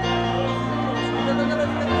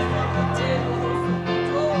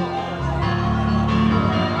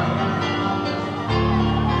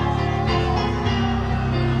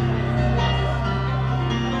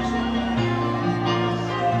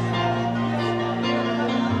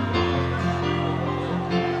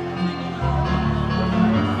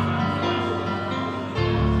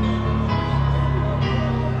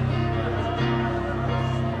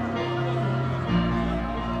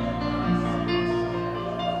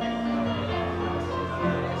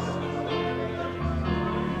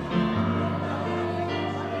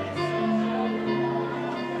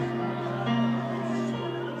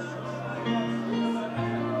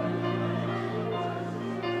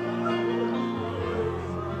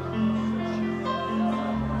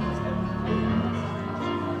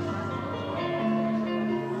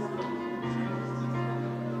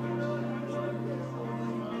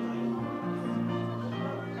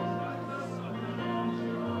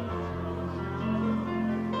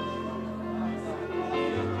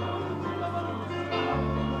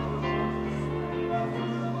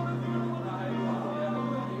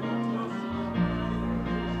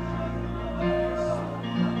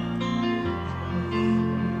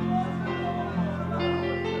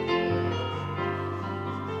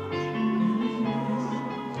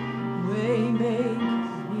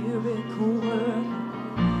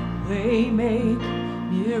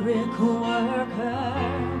 Miracle worker,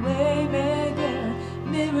 waymaker,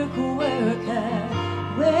 miracle worker,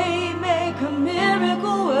 waymaker,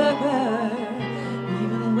 miracle worker.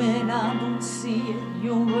 Even when I don't see it,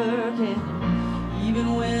 you're working.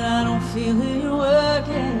 Even when I don't feel it, you're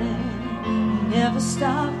working. You never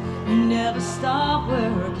stop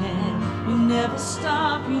working. You never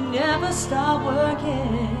stop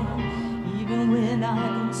working. Even when I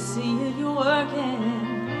don't see it, you're working.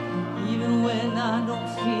 Even when I don't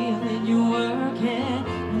feel it, you're working.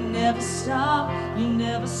 You never stop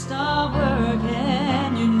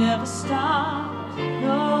working. You never stop.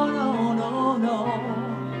 No, no, no, no.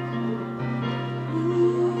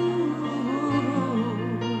 Ooh.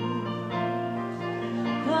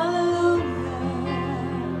 Hallelujah.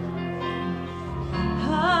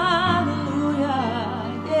 Hallelujah.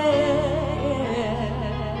 Yeah.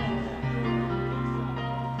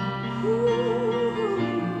 Ooh.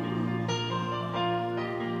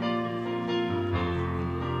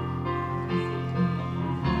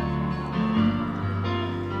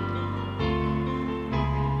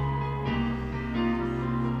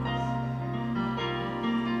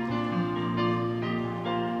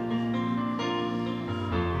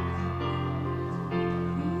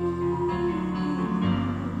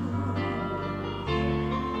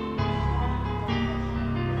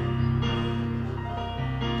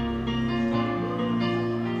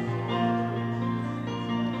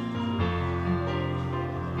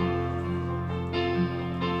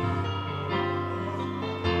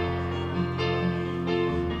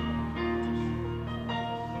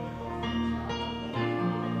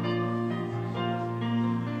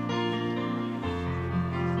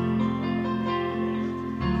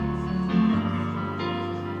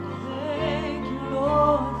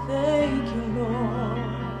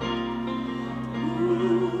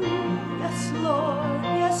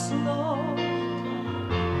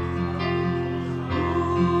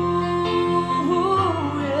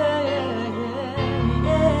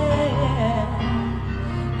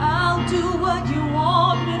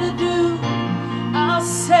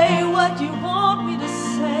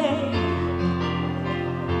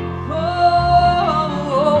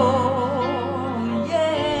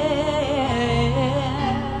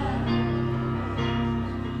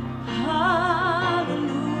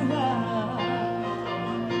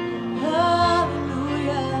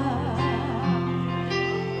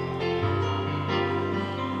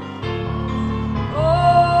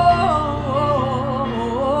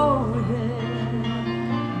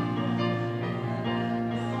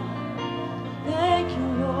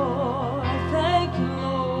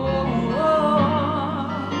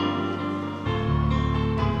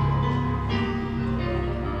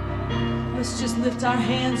 Let's just lift our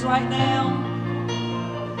hands right now.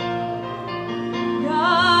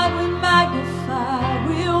 God, we magnify,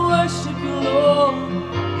 we worship you, Lord.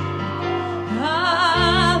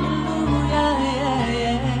 Hallelujah,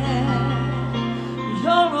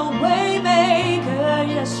 You're a way maker,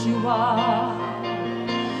 yes you are.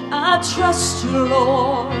 I trust you,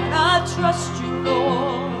 Lord, I trust you,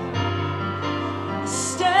 Lord. I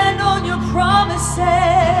stand on your promises,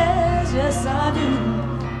 yes I do.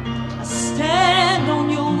 I stand on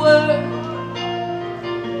your word.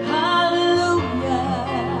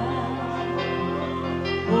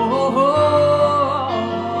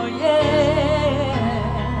 Oh, yeah.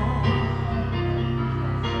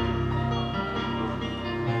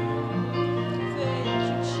 Thank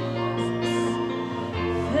you, Jesus.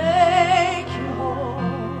 Thank you, Lord.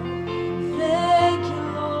 Thank you,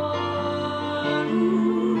 Lord.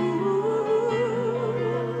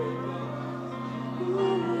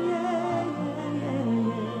 Ooh, yeah, yeah,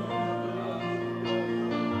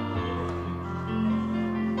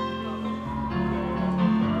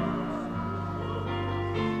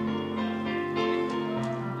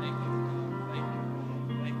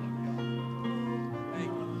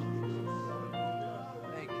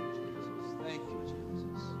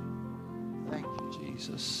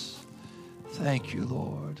 Thank you,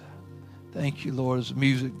 Lord. Thank you, Lord. As the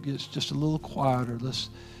music gets just a little quieter, let's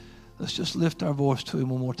just lift our voice to him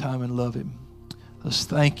one more time and love him. Let's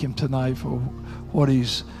thank him tonight for what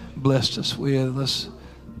he's blessed us with. Let's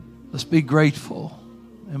be grateful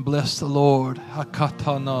and bless the Lord.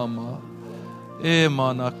 Hakatanama.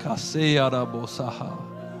 Emana kaseara bosaha.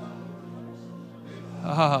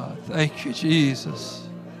 Thank you, Jesus.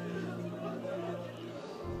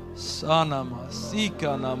 Sanama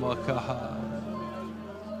sika namakaha.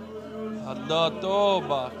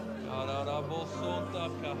 Adatoba kararabosonta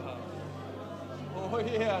kaha. Oh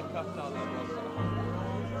yeah, katalabosa.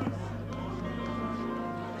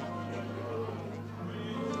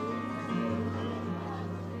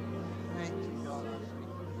 Thank you, God.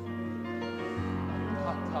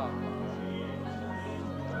 Katama.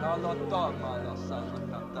 Alatama la sana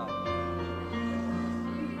katama.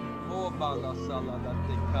 Oba la sala la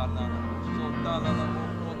tekana. Sotala la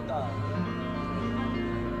mokota.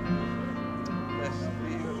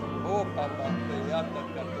 Oh, Papa, Peyata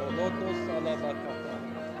Catoloto Salabacata.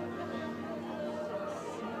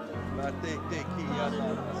 Mate Tekiana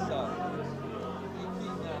Nasa.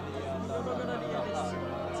 Ikinaniana Nakayata.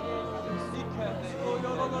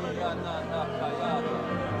 Ikaniana Nakayata.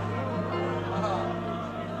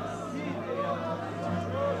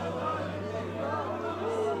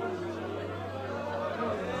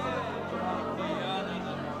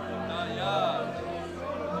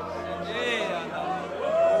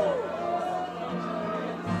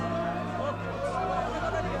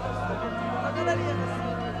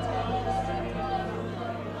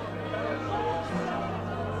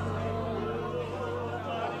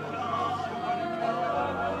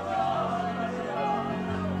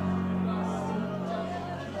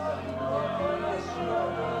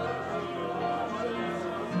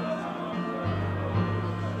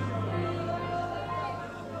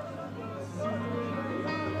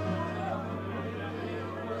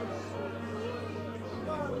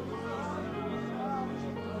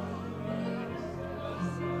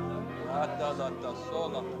 La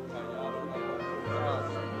sola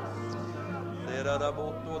era la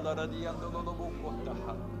botola radiando lo bocota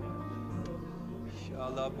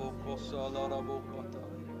shala boko sala la bocota.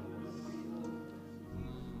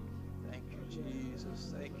 Thank you,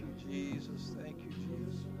 Jesus. Thank you, Jesus. Thank you,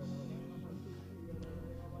 Jesus.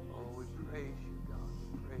 Oh, we praise you, God.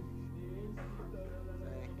 We praise you.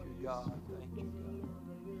 Thank you, God. Thank you, God. Thank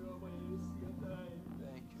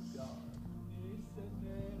you, God.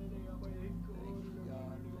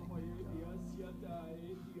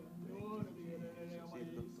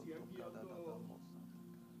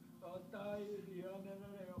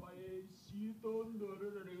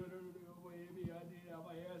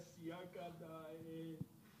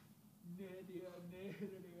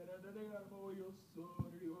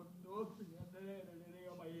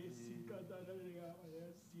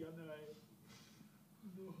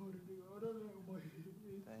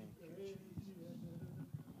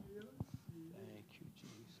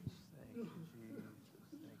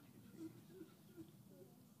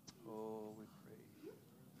 Oh, we praise you.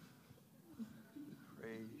 We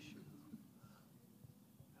praise you.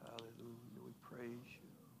 Hallelujah. We praise you.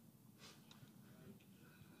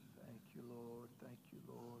 Thank you, Lord. Thank you,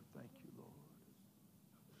 Lord. Thank you, Lord.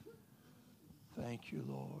 Thank you,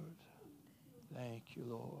 Lord. Thank you,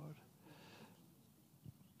 Lord.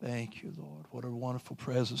 Thank you, Lord. What a wonderful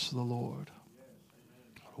presence of the Lord.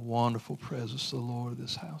 What a wonderful presence of the Lord in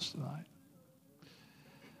this house tonight.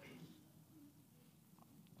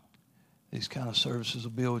 These kind of services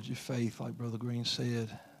will build your faith, like Brother Green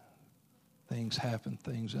said. Things happen,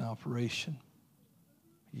 things in operation.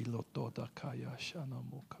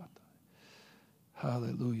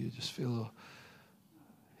 Hallelujah. Just feel a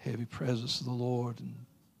heavy presence of the Lord. And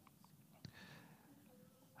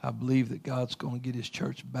I believe that God's going to get his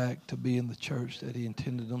church back to being the church that he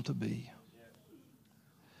intended them to be.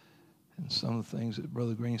 And some of the things that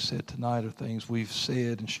Brother Green said tonight are things we've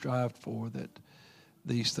said and strived for, that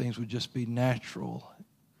these things would just be natural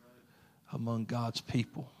among God's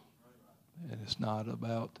people. And it's not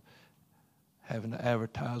about having to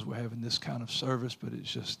advertise we're having this kind of service, but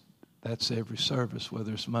it's just, that's every service,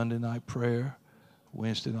 whether it's Monday night prayer,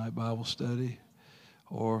 Wednesday night Bible study,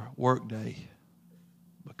 or work day,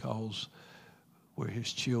 because we're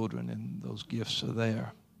his children and those gifts are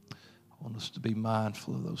there. I want us to be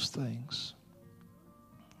mindful of those things.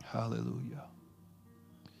 Hallelujah.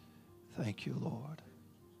 Thank you, Lord.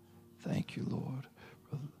 Thank you, Lord.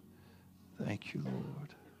 Thank you,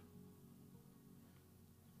 Lord.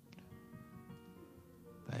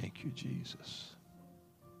 Thank you, Jesus.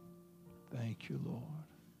 Thank you, Lord.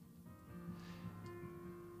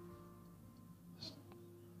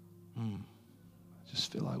 I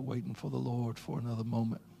just feel like waiting for the Lord for another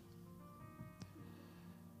moment.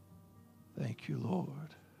 Thank you, Lord.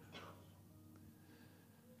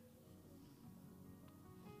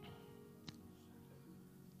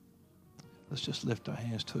 Let's just lift our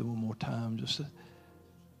hands to him one more time, just to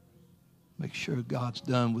make sure God's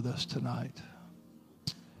done with us tonight.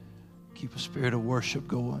 Keep a spirit of worship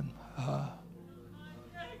going.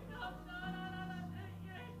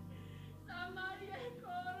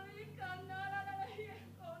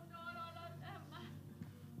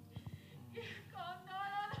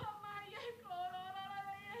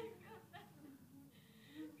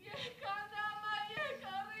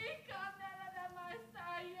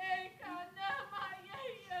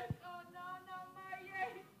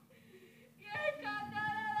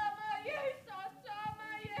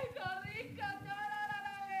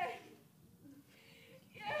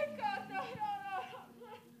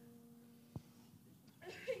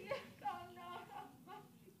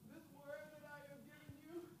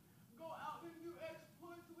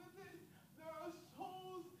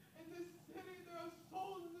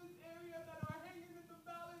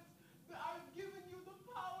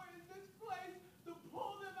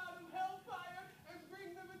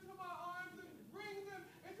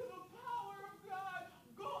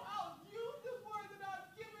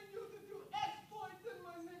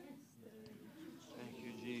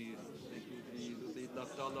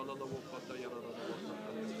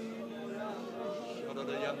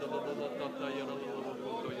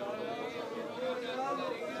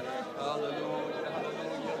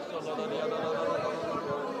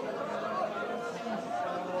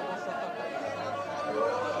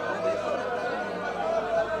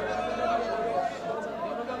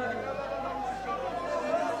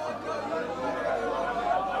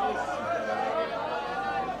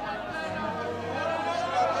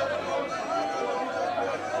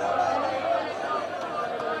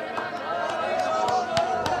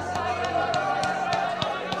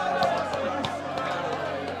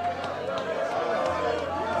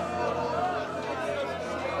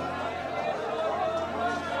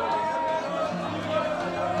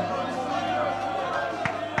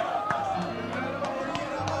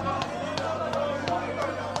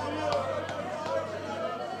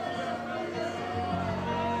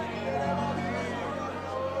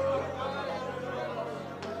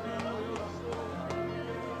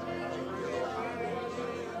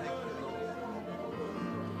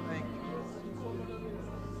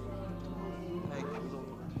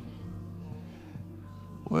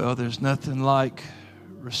 Well, there's nothing like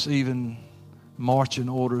receiving marching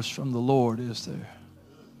orders from the Lord, is there?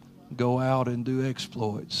 Go out and do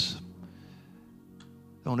exploits.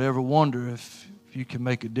 Don't ever wonder if you can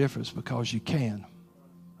make a difference, because you can.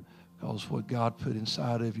 Because what God put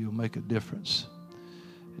inside of you will make a difference.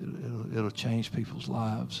 It'll change people's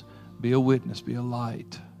lives. Be a witness. Be a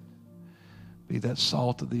light. Be that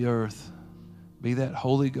salt of the earth. Be that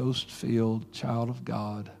Holy Ghost-filled child of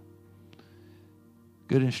God.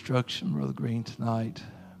 Good instruction, Brother Green, tonight.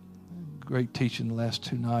 Great teaching the last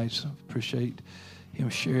 2 nights. I appreciate him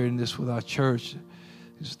sharing this with our church.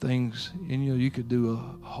 These things, and you could do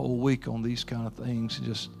a whole week on these kind of things.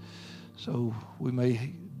 Just so we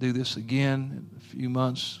may do this again in a few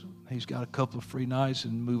months. he's got a couple of free nights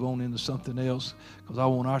and move on into something else, because I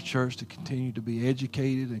want our church to continue to be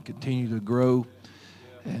educated and continue to grow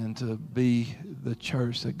and to be the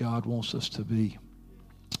church that God wants us to be.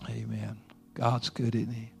 Amen. God's good,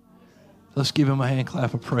 isn't he? Let's give him a hand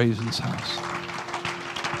clap of praise in this house.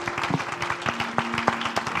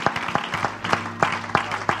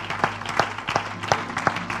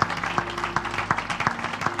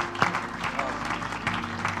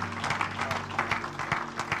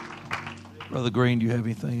 Brother Green, do you have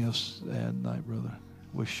anything else to add tonight, brother?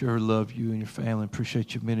 We sure love you and your family.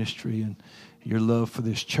 Appreciate your ministry and your love for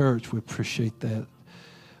this church. We appreciate that.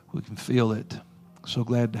 We can feel it. So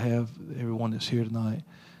glad to have everyone that's here tonight.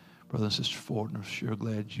 Brother and Sister Fortner, sure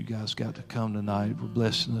glad you guys got to come tonight. We're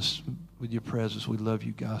blessing us with your presence. We love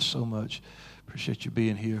you guys so much. Appreciate you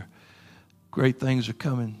being here. Great things are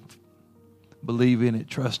coming. Believe in it,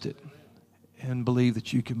 trust it, and believe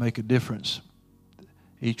that you can make a difference.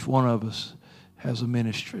 Each one of us has a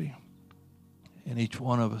ministry, and each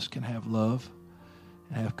one of us can have love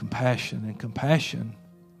and have compassion, and compassion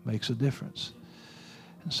makes a difference.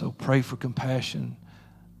 And so pray for compassion,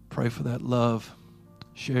 pray for that love,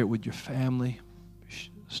 share it with your family.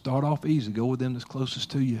 Start off easy, go with them that's closest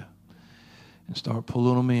to you, and start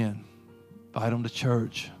pulling them in. Invite them to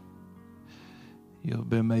church. You'll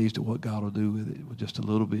be amazed at what God will do with it with just a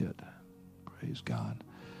little bit. Praise God.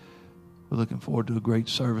 We're looking forward to a great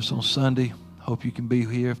service on Sunday. Hope you can be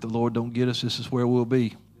here. If the Lord don't get us, this is where we'll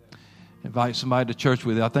be. Invite somebody to church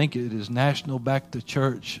with you. I think it is National Back to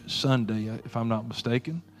Church Sunday, if I'm not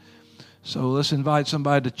mistaken. So let's invite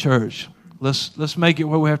somebody to church. Let's make it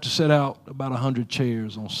where we have to set out about 100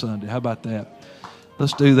 chairs on Sunday. How about that?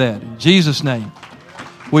 Let's do that. In Jesus' name.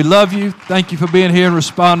 We love you. Thank you for being here and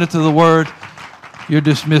responding to the word. You're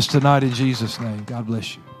dismissed tonight in Jesus' name. God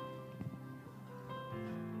bless you.